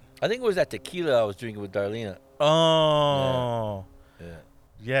was it? I think it was that tequila I was drinking with Darlena. Oh. Yeah.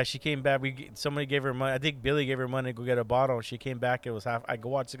 Yeah, she came back. Somebody gave her money. I think Billy gave her money to go get a bottle. She came back. It was half. I go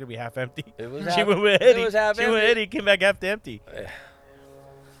watch. It's gonna be half empty. It was She half- went with it Eddie. was half She went with empty. Eddie. Came back half empty. Yeah.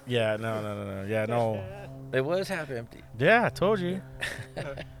 Yeah. No. Yeah. No. It was half empty. Yeah. I told you.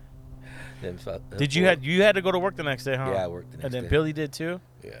 Then Did you had to go to work the next day, huh? Yeah, I worked the next And then day. Billy did too.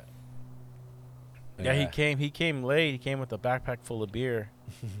 Yeah. Yeah, he came. He came late. He came with a backpack full of beer,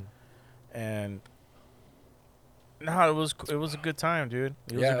 and no, it was a good time, dude.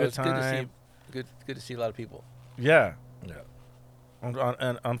 It was a good time. Good to see a lot of people. Yeah. Yeah.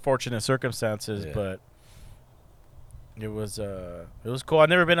 On unfortunate circumstances, Yeah. but it was cool. I've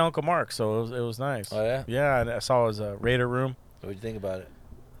never been to Uncle Mark, so it was nice. Oh yeah. Yeah, and I saw his Raider room. What do you think about it?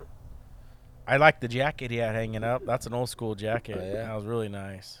 I like the jacket he had hanging up. That's an old school jacket. Oh, yeah? That was really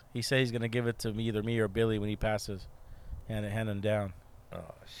nice. He said he's gonna give it to either me or Billy when he passes, and hand him down. Oh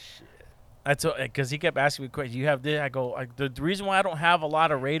shit. That's because he kept asking me questions. You have this? I go. The reason why I don't have a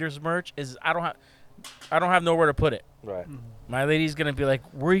lot of Raiders merch is I don't have nowhere to put it. Right. My lady's gonna be like,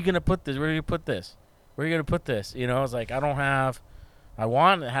 "Where are you gonna put this? Where are you gonna put this? Where are you gonna put this?" You know, it's like I don't have. I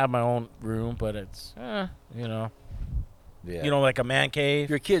want to have my own room, but it's, you know. Yeah. You know, like a man cave.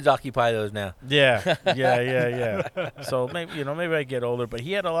 Your kids occupy those now. Yeah, yeah. So maybe maybe I get older, but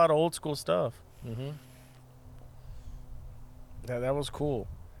he had a lot of old school stuff. Mm-hmm. That was cool.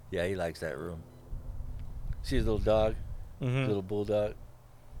 Yeah, he likes that room. See his little dog, Mm-hmm. little bulldog.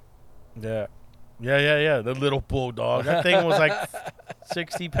 Yeah. The little bulldog. That thing was like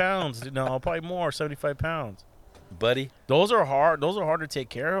 60 pounds. No, probably more, 75 pounds. Buddy. Those are hard. Those are hard to take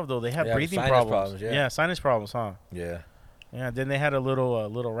care of, though. They have Yeah, breathing sinus problems. problems, yeah. Sinus problems, huh? Yeah. Yeah. Then they had a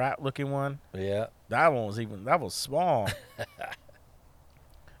little rat-looking one. Yeah. That was small.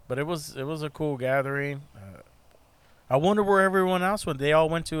 But it was a cool gathering. I wonder where everyone else went. They all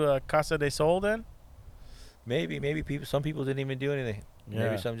went to Casa de Sol then? Maybe some people didn't even do anything. Yeah.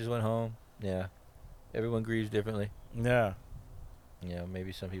 Maybe some just went home. Yeah. Everyone grieves differently. Yeah. Yeah,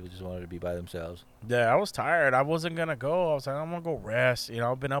 maybe some people just wanted to be by themselves. Yeah, I was tired. I wasn't going to go. I was like, I'm going to go rest. You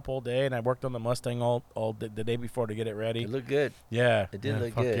know, I've been up all day, and I worked on the Mustang all the day before to get it ready. It looked good. Yeah. It did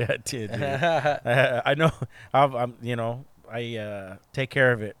look fuck good. Yeah, it did, dude. I know. I take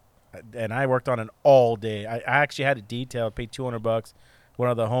care of it. And I worked on it all day. I actually had it detailed, paid $200. One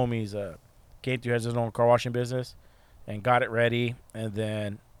of the homies came through, has his own car washing business, and got it ready. And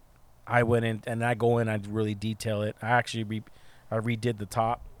then I went in, and I go in, I really detail it. I actually I redid the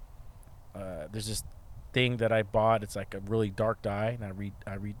top. There's this thing that I bought. It's like a really dark dye, and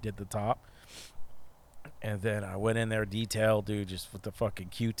I redid the top. And then I went in there detailed, dude, just with the fucking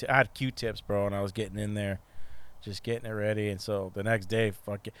Q-tip. I had Q-tips, bro, and I was getting in there. Just getting it ready, and so the next day,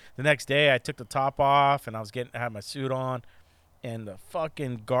 I took the top off, and I had my suit on, and the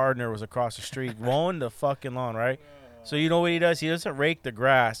fucking gardener was across the street mowing the fucking lawn, right? So you know what he does? He doesn't rake the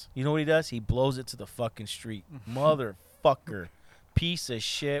grass. You know what he does? He blows it to the fucking street. Motherfucker. Piece of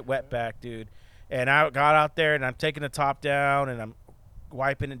shit, wetback, dude. And I got out there, and I'm taking the top down, and I'm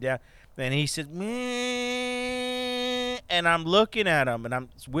wiping it down, and he said, "Meh," and I'm looking at him, and I'm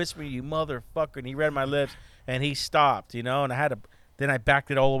whispering, "You motherfucker," and he read my lips. And he stopped, you know, and then I backed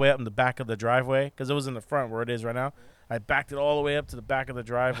it all the way up in the back of the driveway because it was in the front where it is right now. I backed it all the way up to the back of the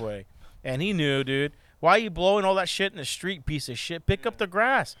driveway. And he knew, dude, why are you blowing all that shit in the street, piece of shit? Pick up the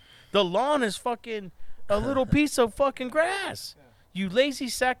grass. The lawn is fucking a little piece of fucking grass. You lazy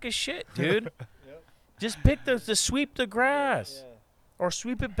sack of shit, dude. Just sweep the grass. Or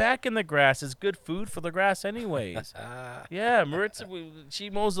sweep it back in the grass. It's good food for the grass anyways. Yeah, Maritza, she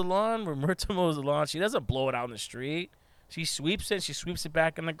mows the lawn. Maritza mows the lawn. She doesn't blow it out in the street. She sweeps it. She sweeps it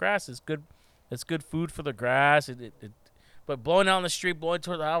back in the grass. It's good. It's good food for the grass. But blowing out in the street, blowing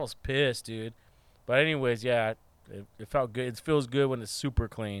toward I was pissed, dude. But anyways, yeah, it felt good. It feels good when it's super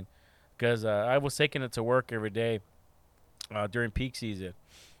clean. Because I was taking it to work every day during peak season.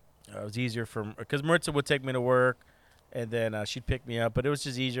 It was easier because Maritza would take me to work. And then she'd pick me up, but it was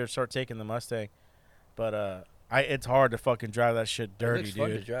just easier to start taking the Mustang. But it's hard to fucking drive that shit dirty, it looks dude. fun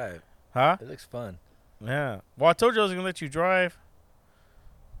to drive. Huh? It looks fun. Yeah. Well, I told you I was gonna let you drive.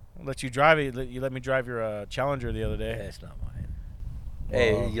 I'll let you drive it. You let me drive your Challenger the other Yeah, day. it's not mine. Well,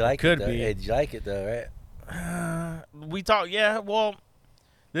 Hey, you like could it? Though? be. Hey, did you like it though? Right? We talk. Yeah. Well,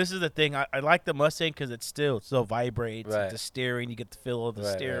 this is the thing. I like the Mustang because it still vibrates. Right. The steering, you get the feel of the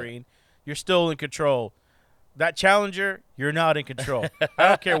Right, steering. right. You're still in control. That Challenger, you're not in control. I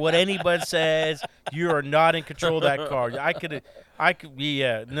don't care what anybody says. You are not in control of that car. I could be.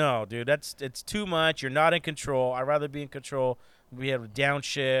 No, dude, it's too much. You're not in control. I'd rather be in control. We have a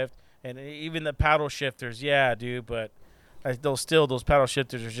downshift and even the paddle shifters. Yeah, dude, but those paddle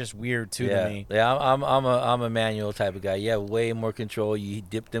shifters are just weird too to me. Yeah, I'm a manual type of guy. You have way more control. You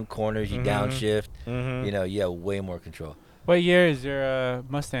dip them corners. You downshift. Mm-hmm. You know, you have way more control. What year is your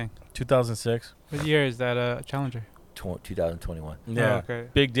Mustang? 2006. What year is that Challenger? 2021. Yeah, Oh, okay.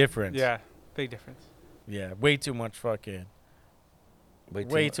 big difference. Yeah, big difference. Yeah, way too much fucking. Way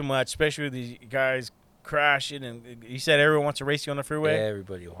Way too much, especially with these guys crashing. And he said everyone wants to race you on the freeway.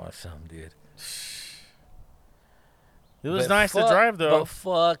 Everybody wants some, dude. It was But nice to fuck- drive though. But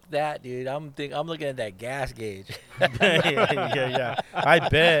fuck that, dude. I'm looking at that gas gauge. yeah. I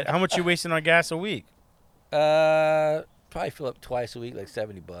bet. How much you wasting on gas a week? Probably fill up twice a week, like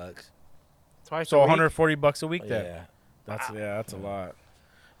 $70. Twice So a week. $140 a week then. Yeah. That's a lot.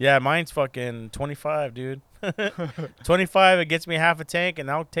 Yeah, mine's fucking 25, dude. 25. It gets me half a tank, and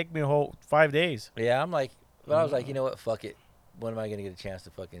that'll take me a whole 5 days. Yeah, I'm like, but I was like, you know what? Fuck it. When am I gonna get a chance to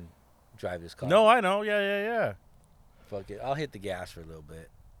fucking drive this car? No, I know. Yeah. Fuck it. I'll hit the gas for a little bit.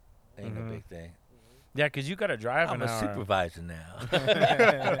 Ain't no Mhm. big thing. Yeah, because you got to drive I'm an a hour. supervisor now.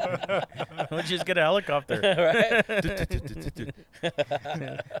 Why don't you just get a helicopter?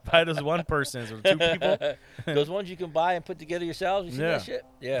 Buy those one persons or two people Those ones you can buy and put together yourselves. You see Yeah. that shit?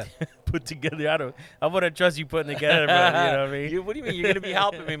 Yeah. put together. I wouldn't trust you putting together, but you know what I mean? What do you mean? You're gonna be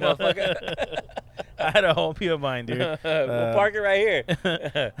helping me, motherfucker. I had a homie of mine, dude. We'll park it right here.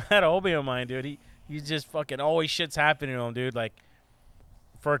 I had a homie of mine, dude. He's just fucking always shit's happening to him, dude. Like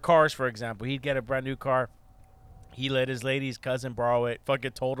for cars, for example, he'd get a brand new car. He let his lady's cousin borrow it.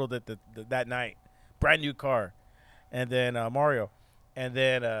 Fucking totaled it that night. Brand new car, and then Mario, and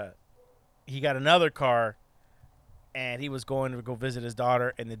then he got another car, and he was going to go visit his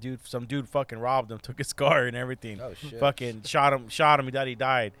daughter, and some dude fucking robbed him, took his car and everything. Oh shit. Fucking shot him. He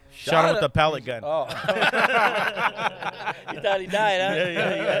died. Shot him with a pellet gun. Oh. You thought he died, huh?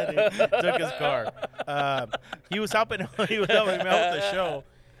 Yeah, dude. Took his car. He was helping. He was helping me out with the show,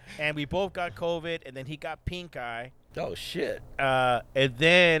 and we both got COVID. And then he got pink eye. Oh shit. And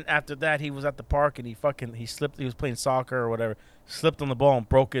then after that, he was at the park and he slipped. He was playing soccer or whatever. Slipped on the ball and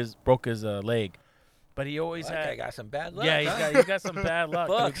broke his leg. But he always That guy had. got some bad luck. Yeah, huh? he's got some bad luck.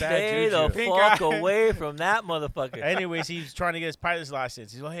 Fuck, dude, bad stay the juju. fuck away from that motherfucker. Anyways, he's trying to get his pilot's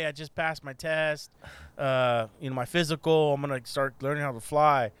license. He's like, hey, I just passed my test, my physical. I'm going to start learning how to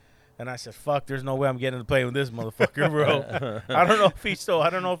fly. And I said, fuck, there's no way I'm getting to play with this motherfucker, bro. I don't know if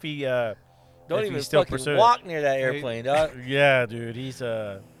he Don't if even he's still fucking pursuing. walk near that airplane, dog. Yeah, dude, he's He's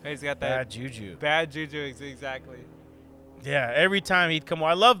got that bad juju. bad juju. Exactly. Yeah, every time he'd come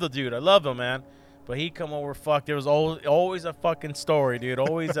over, I love the dude. I love him, man. But he'd come over, fuck, there was always a fucking story, dude.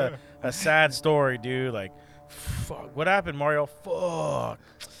 Always a sad story, dude. Like, fuck, what happened, Mario? Fuck,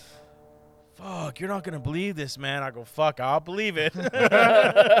 you're not going to believe this, man. I go, fuck, I'll believe it.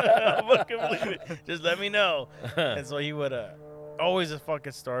 I'll fucking believe it. Just let me know. And so he would, always a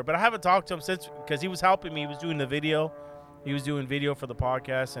fucking story. But I haven't talked to him since, because he was helping me. He was doing the video. He was doing video for the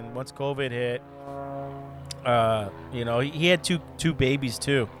podcast. And once COVID hit, he had two babies,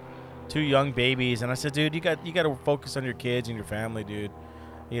 too. 2 young babies, and I said, dude, you got to focus on your kids and your family, dude.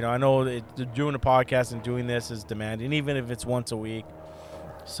 I know that doing a podcast and doing this is demanding, even if it's once a week.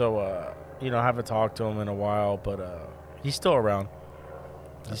 So, I haven't talked to him in a while, but he's still around.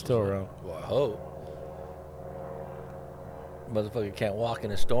 He's still around. Well, I hope. Motherfucker can't walk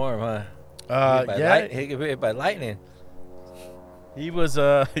in a storm, huh? He get hit by lightning. He was,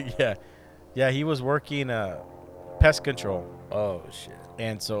 he was working pest control, Oh shit.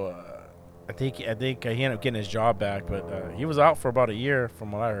 and so I think he ended up getting his job back, but he was out for about a year,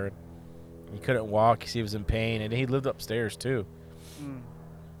 from what I heard. He couldn't walk because he was in pain, and he lived upstairs too.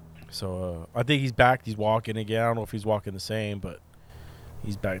 So I think he's back. He's walking again. I don't know if he's walking the same, but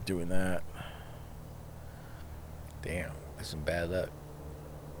he's back doing that. Damn, that's some bad luck.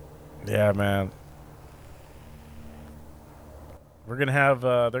 Yeah, man. They're gonna have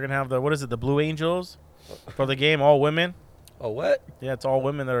the Blue Angels for the game, all women. Oh what? Yeah, it's all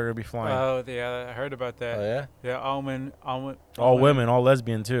women that are gonna be flying. Oh, yeah, I heard about that. Oh yeah. Yeah, all women. all women, all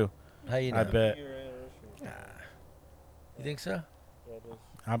lesbian too. How you know? I bet. You think so?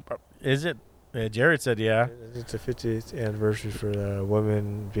 Is it? Yeah, Jared said yeah. It's the 50th anniversary for the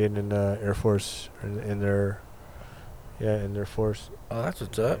women being in the Air Force, in their force. Oh, that's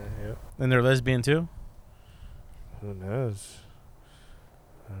what's up. Yeah. And they're lesbian too. Who knows?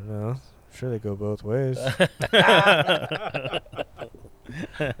 I don't know. I'm sure they go both ways.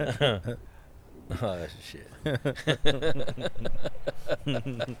 Oh, that's shit.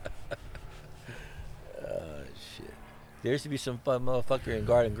 Oh shit. There used to be some fun motherfucker in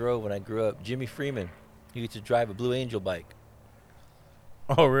Garden Grove when I grew up. Jimmy Freeman. He used to drive a Blue Angel bike.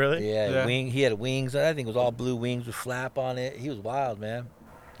 Oh really? Yeah, he had wings. I think it was all blue wings with flap on it. He was wild, man.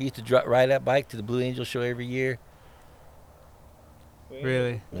 He used to ride that bike to the Blue Angel show every year.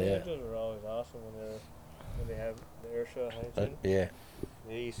 Really? Yeah. Angels are always awesome when they have the air show at Huntington. Yeah.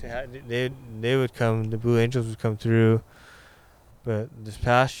 They used to have they would come. The Blue Angels would come through, but this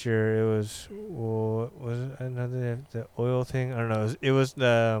past year it was was it another the oil thing? I don't know. It was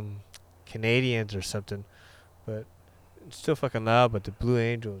the Canadians or something, but it's still fucking loud. But the Blue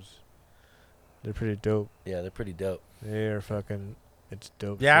Angels, They're pretty dope. Yeah, they're pretty dope. They're fucking. It's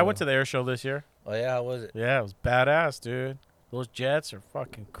dope. Yeah, I show. went to the air show this year. Oh yeah, how was it? Yeah, it was badass, dude. Those jets are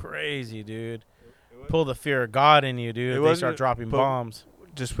fucking crazy, dude. Pull the fear of God in you, dude. It They wasn't- start dropping but- bombs.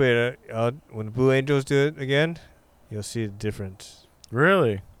 Just wait. When the Blue Angels do it again, you'll see the difference.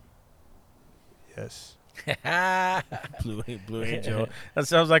 Really? Yes. Blue Angel. That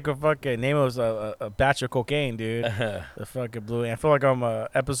sounds like a fucking name of a batch of cocaine, dude. The fucking Blue Angel. I feel like I'm a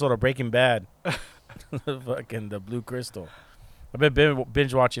episode of Breaking Bad. Fucking the Blue Crystal. I've been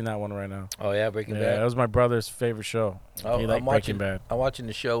binge watching that one right now. Oh yeah, Breaking Yeah, Bad. that was my brother's favorite show. Oh, He I'm liked watching. Breaking Bad. I'm watching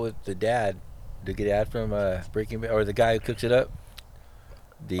the show with the dad from Breaking Bad, or the guy who cooks it up.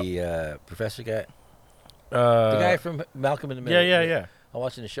 The professor guy, the guy from Malcolm in the Middle. Yeah. I'm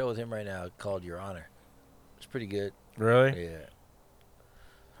watching the show with him right now called Your Honor. It's pretty good. Really? Yeah,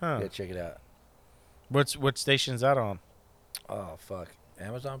 Huh. yeah, check it out. What station's that on? Oh fuck,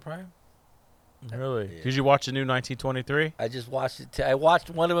 Amazon Prime. Really? Yeah. Did you watch the new 1923? I just watched it. I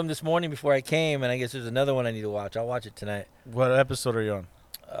watched one of them this morning before I came, and I guess there's another one I need to watch. I'll watch it tonight. What episode are you on?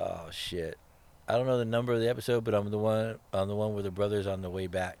 Oh shit, I don't know the number of the episode, but I'm the one where the brother's on the way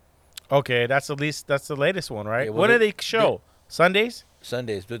back. Okay, that's the latest one, right? Yeah, well, what do they- they show? Sundays?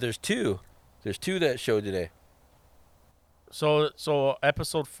 Sundays, but there's two. There's two that showed today. So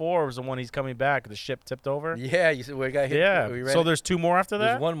episode 4 was the one he's coming back. The ship tipped over. Yeah, you said where it got hit. Yeah. we read So it. there's 2 more after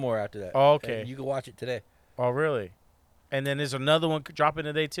There's that. one more after that. Oh, okay. And you can watch it today. Oh, really? And then there's another one dropping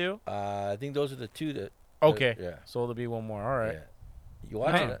today too. I think those are the two that. Okay. Yeah. So there'll be one more. All right. Yeah. You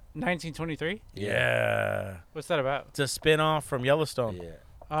watching it? 1923. Yeah. What's that about? It's a spin-off from Yellowstone. Yeah.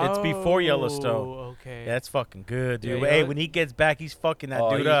 It's before Yellowstone. Oh, okay. That's fucking good, dude. Yeah, Hey, yeah. when he gets back, he's fucking that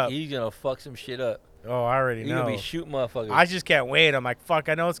Oh, dude up. he's gonna fuck some shit up. Oh, I already He's know. gonna be shooting motherfuckers. I just can't wait. I'm like, fuck.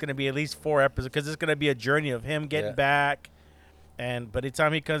 I know it's gonna be at least 4 episodes because it's gonna be a journey of him getting Yeah. back, and by the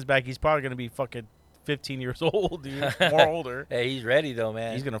time he comes back, he's probably gonna be fucking 15 years old, dude, more older. Hey, he's ready though,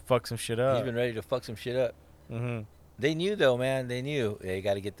 man. He's gonna fuck some shit up. He's been ready to fuck some shit up. Mm-hmm. They knew though, man. They knew. They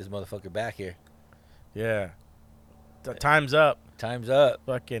got to get this motherfucker back here. Yeah. Time's up. Time's up.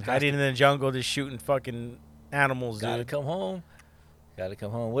 Fucking Has hiding to- in the jungle, just shooting fucking animals, Got to dude. come home. Got to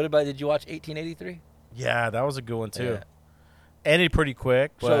come home. What about? Did you watch 1883? Yeah, that was a good one too. Yeah. Ended pretty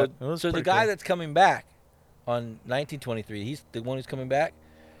quick, but it was So the pretty guy cool. that's coming back on 1923, he's the one who's coming back.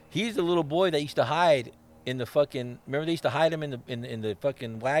 He's the little boy that used to hide in the fucking. Remember they used to hide him in the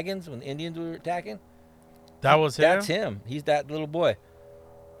fucking wagons when the Indians were attacking. That was him. That's him. He's that little boy.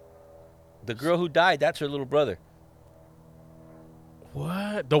 The girl who died, that's her little brother.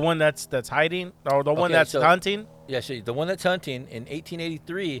 What? The one that's hiding, or the one Okay, that's so- hunting? Yeah, so the one that's hunting in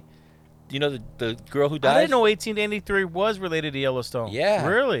 1883. You know the girl who died? I didn't know 1883 was related to Yellowstone. Yeah.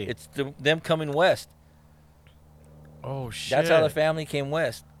 Really? It's them coming west. Oh shit. That's how the family came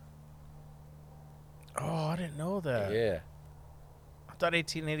west. Oh, I didn't know that. Yeah. I thought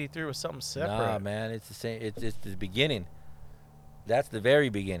 1883 was something separate. Nah, man, it's the same. It's the beginning. That's the very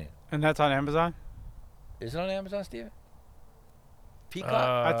beginning. And that's on Amazon. Is it on Amazon, Steven? Peacock?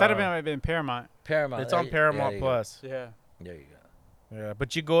 I thought it might have been Paramount. Paramount. It's on Paramount there you go. Plus. Yeah. There you go. Yeah,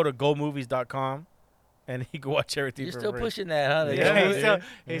 but you go to gomovies.com and you can watch everything. You're for still free. pushing that, huh? Yeah, he's dude. still Mhm.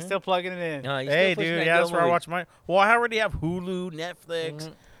 he's still plugging it in. No, you're Hey, still pushing dude, that yeah, that's where I Go watch mine. Well, I already have Hulu, Netflix.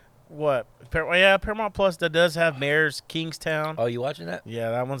 Mhm. What? Paramount Plus that does have Mayor's Kingstown. Oh, you watching that?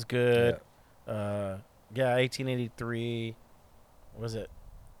 Yeah, that one's good. Yeah, 1883. What was it?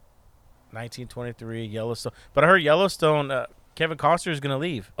 1923, Yellowstone. But I heard Yellowstone, Kevin Costner is going to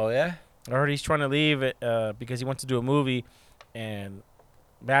leave. Oh, yeah? I heard he's trying to leave it because he wants to do a movie, and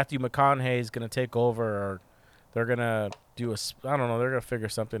Matthew McConaughey is going to take over, or they're going to do I don't know, they're going to figure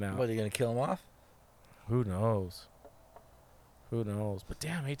something out. What, are you going to kill him off? Who knows? Who knows? But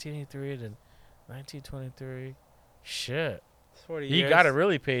damn, 1883 to 1923. Shit. It's 40 You years. got to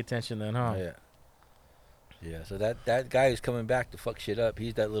really pay attention then, huh? Oh, yeah. Yeah, so that guy who's coming back to fuck shit up,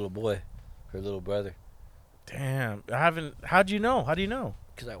 he's that little boy, her little brother. Damn. I haven't. How'd you know? How do you know?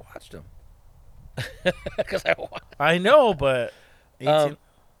 Because I watched him. Because I watched. I know, but. 18,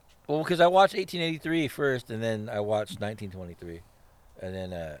 Well, because I watched 1883 first, and then I watched 1923, and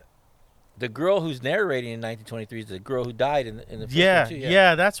then the girl who's narrating in 1923 is the girl who died in the first yeah, one too.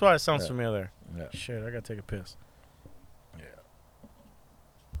 yeah, that's why it sounds Yeah. familiar. Yeah. Shit, I gotta take a piss. Yeah.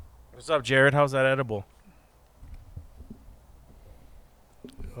 What's up, Jared? How's that edible?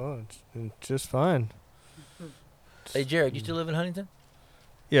 Oh, it's just fine. Hey, Jared, you still live in Huntington?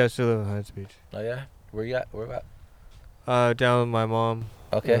 Yeah, I still live in Heights Beach. Oh yeah. Where you at? Where about? Down with my mom.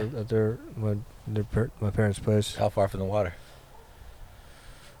 Okay. At my parents' place. How far from the water?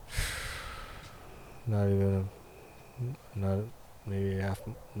 Not maybe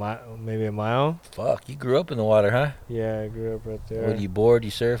maybe a mile. Fuck, you grew up in the water, huh? Yeah, I grew up right there. What do you board?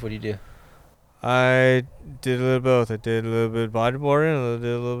 You surf? What do you do? I did a little both. I did a little bit of bodyboarding and I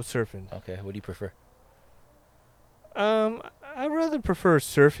did a little bit of surfing. Okay, what do you prefer? I rather prefer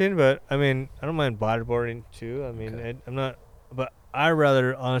surfing, but I mean, I don't mind bodyboarding too. I mean, Okay. I'm not, but I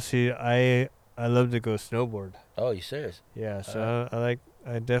rather honestly, I love to go snowboard. Oh, you serious? Yeah, so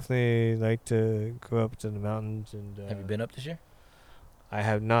I definitely like to go up to the mountains and. Have you been up this year? I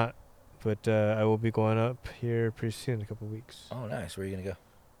have not, but I will be going up here pretty soon, in a couple of weeks. Oh, nice. Where are you gonna go?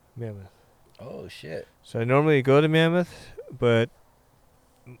 Mammoth. Oh shit. So I normally go to Mammoth, but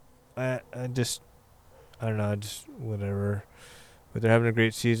I just I don't know, just whatever. But they're having a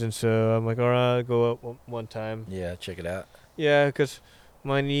great season, so I'm like, all right, I'll go up one time. Yeah, check it out. Yeah, because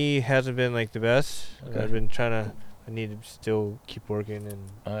my knee hasn't been like the best. And Okay. I've been I need to still keep working, and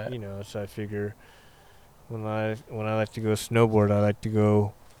Alright. you know, so I figure when I like to go snowboard, I like to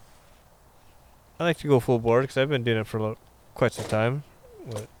go full board because I've been doing it for quite some time.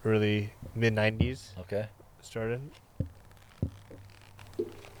 Early mid '90s Okay. started.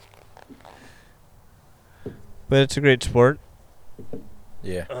 But it's a great sport.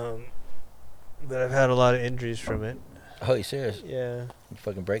 Yeah. But I've had a lot of injuries from it. Oh, you serious? Yeah. You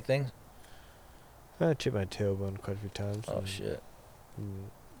fucking break things? I chipped my tailbone quite a few times. Oh and- shit. and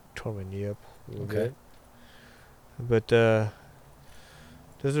tore my knee up a little Okay. bit. But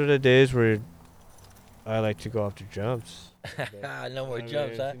those are the days where I like to go after jumps. No more I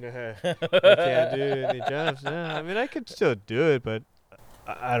jumps, huh? mean, I can't do any jumps. No, I mean I could still do it, but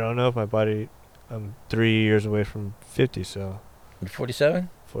I don't know if my body. I'm 3 years away from 50, so You're 47?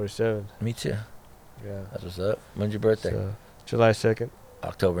 47. Me too. Yeah. That's what's up. When's your birthday? So, July 2nd.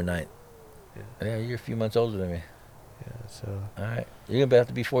 October 9th. Yeah. Yeah, you're a few months older than me. Yeah. So Alright. You're gonna have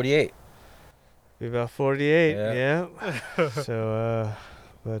to be 48. be about 48. Yeah. Yeah. So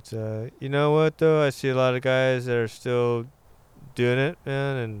but you know what though? I see a lot of guys that are still doing it,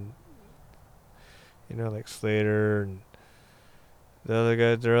 man, and you know, like Slater and the other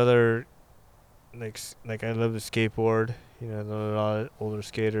guys. There are other like I love to skateboard. You know, there are a lot of older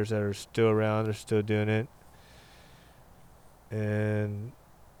skaters that are still around. They're still doing it, and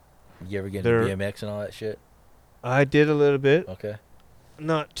You ever get into They're- BMX and all that shit? I did a little bit, Okay.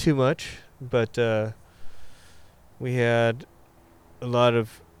 not too much, but we had a lot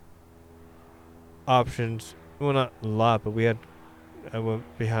of options. Well, not a lot, but I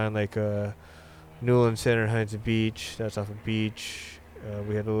went behind like Newland Center, Huntington Beach. That's off of Beach.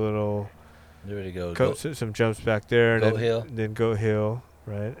 We had a little You ready to go? some jumps back there. Goat then, Hill? Then Goat Hill,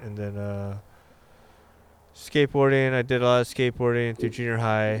 right? And then skateboarding. I did a lot of skateboarding through junior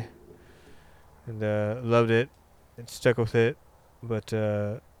high, and loved it. And stuck with it, but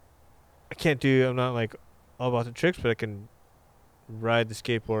I can't do. I'm not like all about the tricks, but I can ride the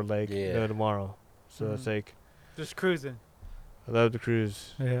skateboard like no tomorrow. So it's Mhm. like Just cruising. I love the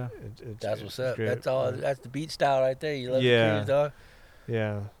cruise. Yeah. That's it's what's up. great. That's all. That's the beat style right there. You love Yeah. the cruise, dog.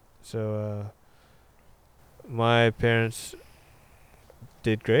 Yeah. So my parents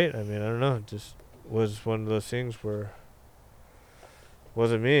did great. I mean, I don't know. It just was one of those things where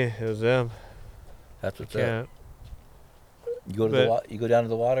wasn't me. It was them. That's I what's up. can't. You go to but- you go down to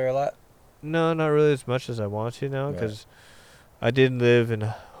the water a lot. No, not really as much as I want to now, Right. because I did live in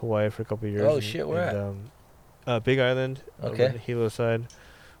Hawaii for a couple of years. Oh, shit, where at? Big Island. over Okay. on the Hilo side.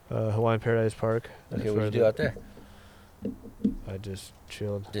 Hawaiian Paradise Park. That's Okay, where what you do out there? I just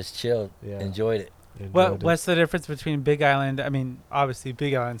chilled. Just chilled. Yeah. Enjoyed it. enjoyed it. What's the difference between Big Island? I mean, obviously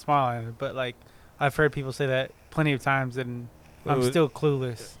Big Island, Small Island, but like I've heard people say that plenty of times, and I'm Well, still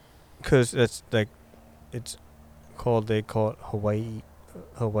clueless. Because that's like, they call it Hawaii,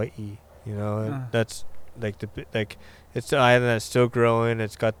 you know, and Uh. that's like it's the island that's still growing.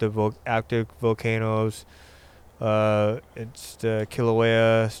 It's got the active volcanoes. It's the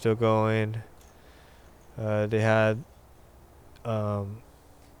Kilauea still going. They had,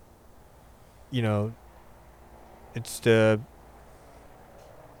 you know, it's the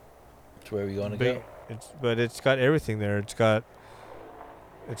It's where we going to big, go. but it's got everything there.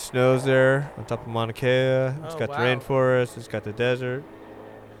 It snows there on top of Mauna Kea. It's Oh, got wow. the rainforest. It's got the desert.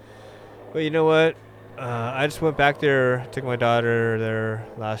 But you know what? I just went back there. Took my daughter there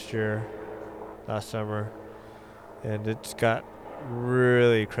last summer, and it's got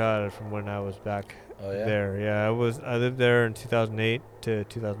really crowded from when I was back Oh yeah. there. Yeah, I lived there in 2008 to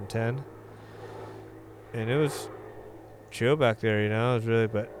 2010, and it was chill back there. You know, it was really.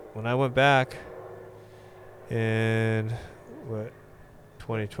 But when I went back in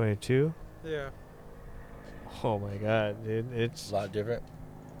 2022. Yeah. Oh my God, dude! It's A lot different.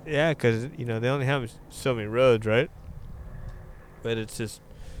 yeah, 'cause you know they only have so many roads, right? but it's just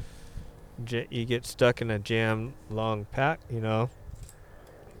you get stuck in a jam long pack.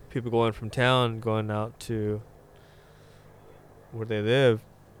 People going from town going out to where they live.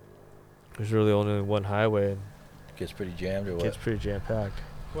 There's really only one highway, and Gets pretty jammed or it what? gets pretty jam packed.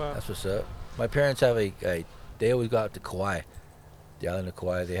 Well, That's what's up. My parents have they always go out to Kauai. The island of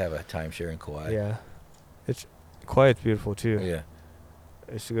Kauai, they have a timeshare in Kauai. Yeah, it's Kauai's beautiful too. Yeah.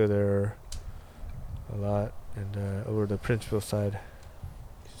 I used to go there a lot, and over the Princeville side,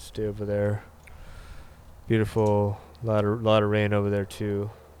 used to stay over there. Beautiful, lot of rain over there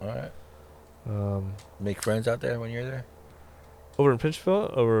too. All right. Um, Make friends out there when you're there? over in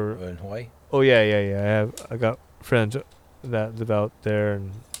Princeville, Or in Hawaii? Oh yeah. I got friends that live out there,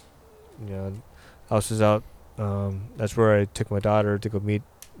 and houses out. That's where I took my daughter to go meet,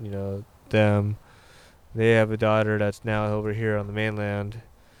 them. They have a daughter that's now over here on the mainland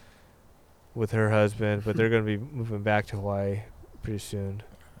with her husband, but they're gonna be moving back to Hawaii pretty soon.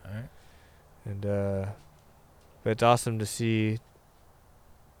 All right. And but it's awesome to see,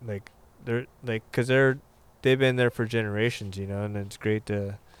 like cause they've been there for generations, and it's great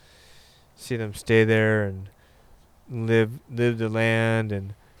to see them stay there and live the land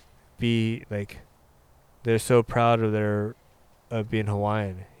and be like, they're so proud of being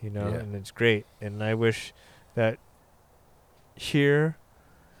Hawaiian, Yeah. and it's great. And I wish that here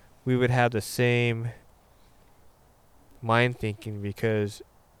we would have the same mind thinking, because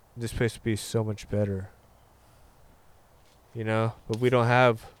this place would be so much better. But we don't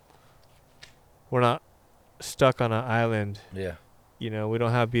have. We're not stuck on an island. Yeah. We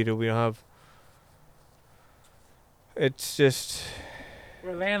don't have beauty. We don't have. It's just.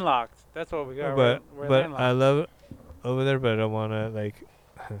 We're landlocked. That's what we got. But we're but landlocked. I love it over there. But I don't want to like.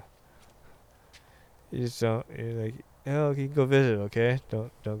 You just don't. You're like, you can go visit, okay?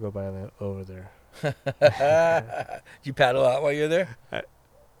 Don't go by that over there. Did you paddle out while you're there?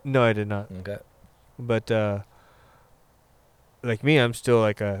 No, I did not. Okay. But like me, I'm still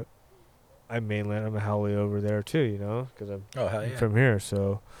like I'm mainland. I'm a Hawaii over there too, because I'm Oh, hell yeah. from here.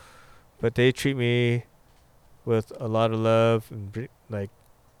 So, but they treat me with a lot of love and like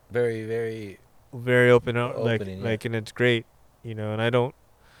Very, very. very open, Opening, yeah. and it's great, and I don't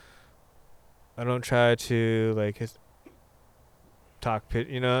try to like talk pit,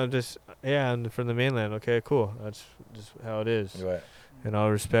 just I'm from the mainland. Okay, cool. That's just how it is. Right. And I'll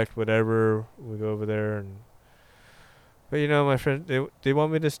respect whatever we go over there. But my friends, they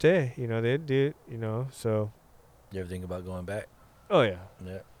want me to stay. They do. So. You ever think about going back? Oh yeah.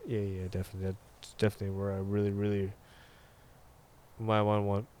 Yeah. Yeah, definitely. That's definitely where I really, really might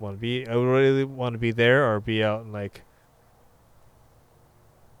want to be. I would really want to be there or be out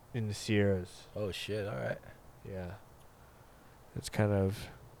in the Sierras. Oh, shit. All right. Yeah. It's kind of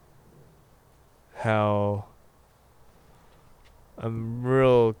how I'm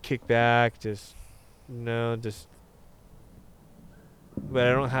real kick back, just. But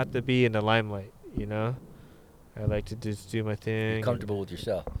I don't have to be in the limelight, I like to just do my thing. You're comfortable with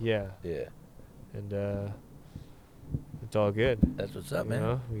yourself. Yeah. Yeah. And it's all good. That's what's up,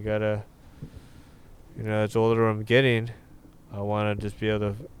 man. We gotta, as older I'm getting, I want to just be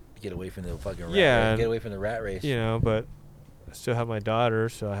able to, Get away from the fucking rat Yeah, race. Get away from the rat race. but I still have my daughter,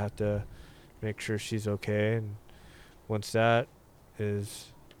 so I have to make sure she's okay. And once that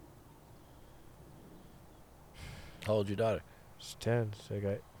is, How old's your daughter? she's 10, so I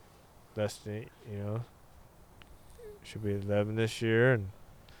got less than 8, She'll be 11 this year, and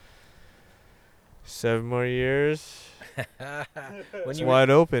 7 more years. When It's you wide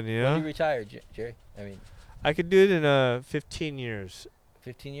open, When do you retire, Jerry? I mean, I could do it in 15 years.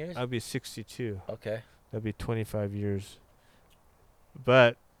 15 years? I'll be 62. Okay. That'd be 25 years.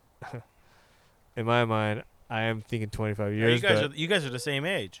 But in my mind, I am thinking 25 Yeah, years. you guys are the same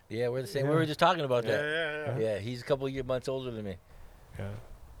age. Yeah, we're the same. We Yeah. were just talking about that. yeah. Yeah, he's a couple of months older than me. Yeah,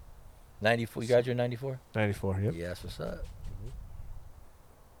 94. You graduated 94? 94. Yep. Yeah, that's what's up.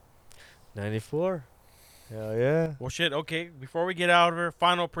 94. Hell yeah. Well, shit. Okay, before we get out of here,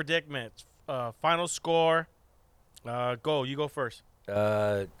 final predicaments, final score. Go. You go first.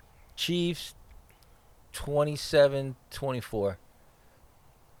 Chiefs 27-24.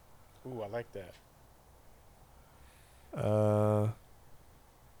 Ooh, I like that.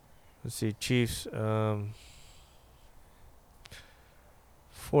 Let's see. Chiefs.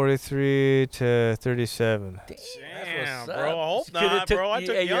 43-37. Damn, what's bro. up. I hope Coulda not, bro. I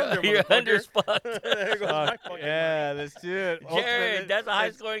took hey, the under, you're under motherfucker. spot. There goes my fucking Yeah, let's do it. Jared, that's a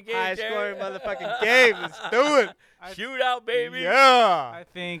high-scoring game, High Jared. scoring motherfucking game. Let's do it. Shootout, baby. Yeah. I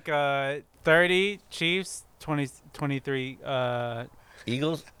think 30 Chiefs, 23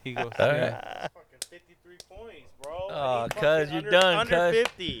 Eagles? Eagles. All yeah. right. Fucking 53 points, bro. bro. Oh, Fucking cuz, you're done, Under cuz.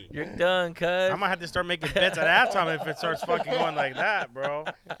 50. You're done, cuz. I might have to start making bets at halftime if it starts fucking going like that, bro.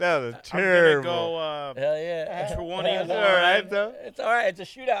 That was I'm terrible. gonna go Hell yeah. 21. That's all right, though. It's all right. It's a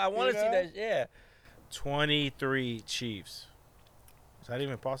shootout. I want to see Shootout? that. Yeah. 23 Chiefs. Is that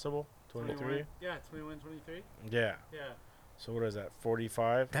even possible? 23? Yeah, 21, 23. Yeah. Yeah. So what is that?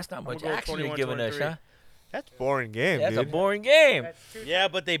 45? That's not I'm much gonna go action you're 21, giving us, 23. huh? That's a boring game, That's a dude. boring game. That's two Yeah,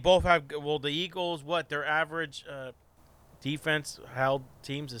 but they both have. Well, the Eagles, what their average defense held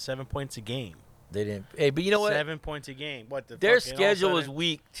teams is 7 points a game. They didn't. Hey, but you know what? 7 points a game. What the Their fucking all of a schedule was sudden-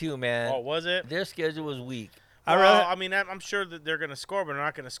 weak too, man. Oh, was it? Their schedule was weak. I'd Well, rather, I mean, I'm sure that they're gonna score, but they're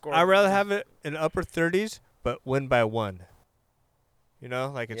not gonna score. I'd rather have it in upper 30s, but win by 1. You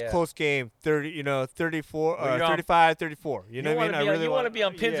know, like it's Yeah. close game, 30, 34, Well, you're on- 35, 34. You know what I mean? I really want to be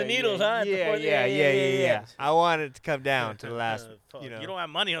on pins and needles, huh? Yeah, Before- yeah. I want it to come down to the last, Fuck, you know. You don't have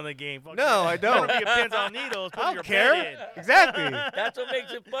money on the game. Fuck No, that. I don't. Don't be a pins on needles. Put I your don't care. bet in. Exactly. That's what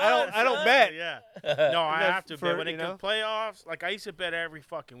makes it fun. I don't son. bet. Yeah. No, I That's have to for, bet when you it know? comes playoffs. Like I used to bet every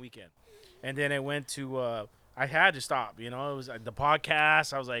fucking weekend, and then it went to. I had to stop. You know, it was the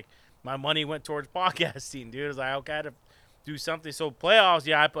podcast. I was like, my money went towards podcasting, dude. I was like, okay, I had to do something. So playoffs,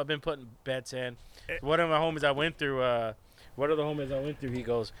 yeah, I've been putting bets in. One of my homies I went through. One of the homies I went through,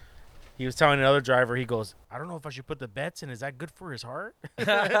 he was telling another driver, he goes, I don't know if I should put the bets in. Is that good for his heart? And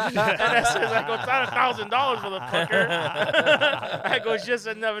I said, I go, it's not $1,000 for the fucker. I go, it's just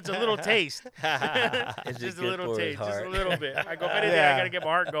enough. It's a little taste. Is it Just a good little for his taste, just a heart? little bit. I go, if anything, I Yeah. got to get my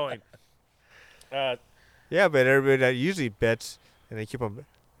heart going. Yeah, but everybody that usually bets and they keep on,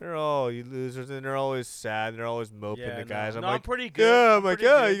 they're all you losers, and they're always sad. They're always moping Yeah, the no. guys. I'm No, I'm like, pretty good. yeah, I'm I'm like,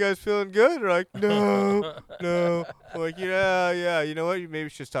 pretty yeah, good. you guys feeling good? They're like, no, no. I'm like, yeah. You know what? You maybe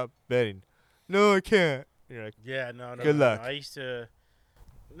should stop betting. No, I can't. You're like, Yeah, no. Good no, luck. No. I used to.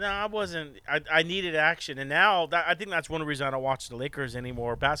 No, I wasn't. I needed action, and now I think that's one reason I don't watch the Lakers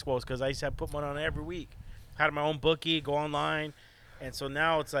anymore. Basketball is because I used to have put money on it every week. Had my own bookie, go online, and so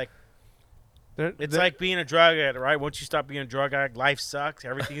now it's like it's like being a drug addict, right? Once you stop being a drug addict, life sucks.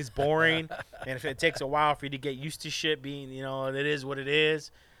 Everything is boring, and if it takes a while for you to get used to shit being, it is what it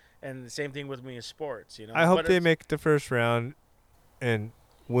is. And the same thing with me in sports, I hope But they it's- make the first round and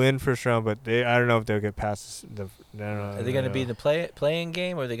win first round, but I don't know if they'll get past the. I don't know. Are they going to be in the playing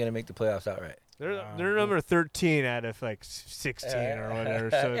game, or are they going to make the playoffs outright? They're number 13 out of like 16 or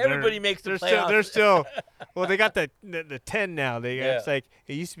whatever. So Everybody makes the they're playoffs. They're still. Well, they got the 10 now. Yeah. It's like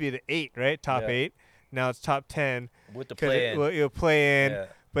it used to be the 8, right? Top Yeah. 8. Now it's top 10. With the 'Cause play-in. Well, you'll play in, Yeah.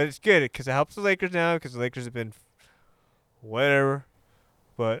 but it's good because it helps the Lakers now because the Lakers have been whatever,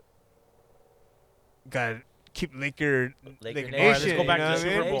 but gotta keep Laker Laker Nation. Nation. All right, let's go back you to know the what I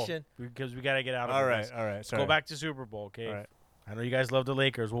Super mean? Bowl Nation. because we got to get out of All it, right, guys. all right. Let's Sorry. go back to Super Bowl, okay? All right. I know you guys love the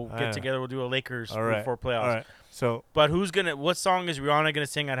Lakers. We'll I get know. together. We'll do a Lakers All right. before playoffs. All right. So But what song is Rihanna gonna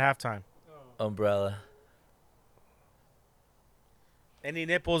sing at halftime? Umbrella. Any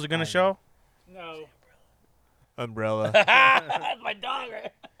nipples are gonna show? No. Umbrella. That's my dog,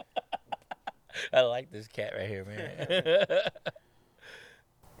 right? I like this cat right here, man.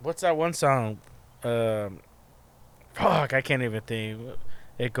 What's that one song? Fuck, I can't even think.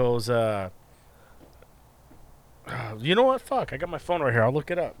 It goes. You know what? Fuck, I got my phone right here. I'll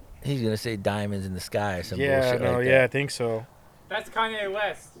look it up. He's going to say diamonds in the sky or some Yeah, bullshit no, like yeah, I that. think so. That's Kanye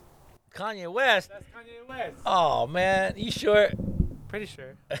West. Kanye West. That's Kanye West. Oh, man. You sure? Pretty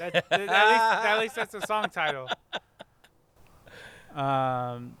sure. At least that's the song title.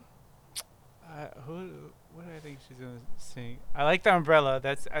 What do I think she's gonna sing? I like the Umbrella.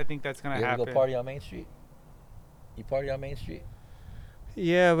 I think that's gonna You ever happen. go party on Main Street? You party on Main Street?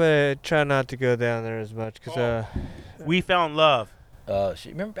 Yeah, but I try not to go down there as much because We found love.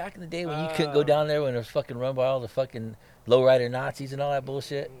 Shit. Remember back in the day when you couldn't go down there when it was fucking run by all the fucking lowrider Nazis and all that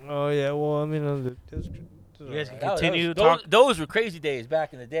bullshit? oh yeah, well I mean You guys can That was- continue those, talk. those were crazy days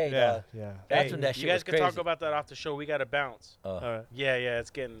back in the day, yeah, dog. yeah. That's Hey, when that shit you guys was can talk crazy. about that off the show. We got to bounce. All right. Yeah,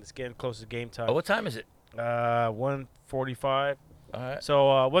 it's getting close to game time. Oh, what time is it? 1:45. All right.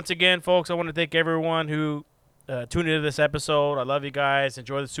 So once again, folks, I want to thank everyone who tuned into this episode. I love you guys.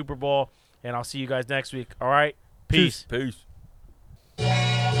 Enjoy the Super Bowl, and I'll see you guys next week. All right, peace. Peace.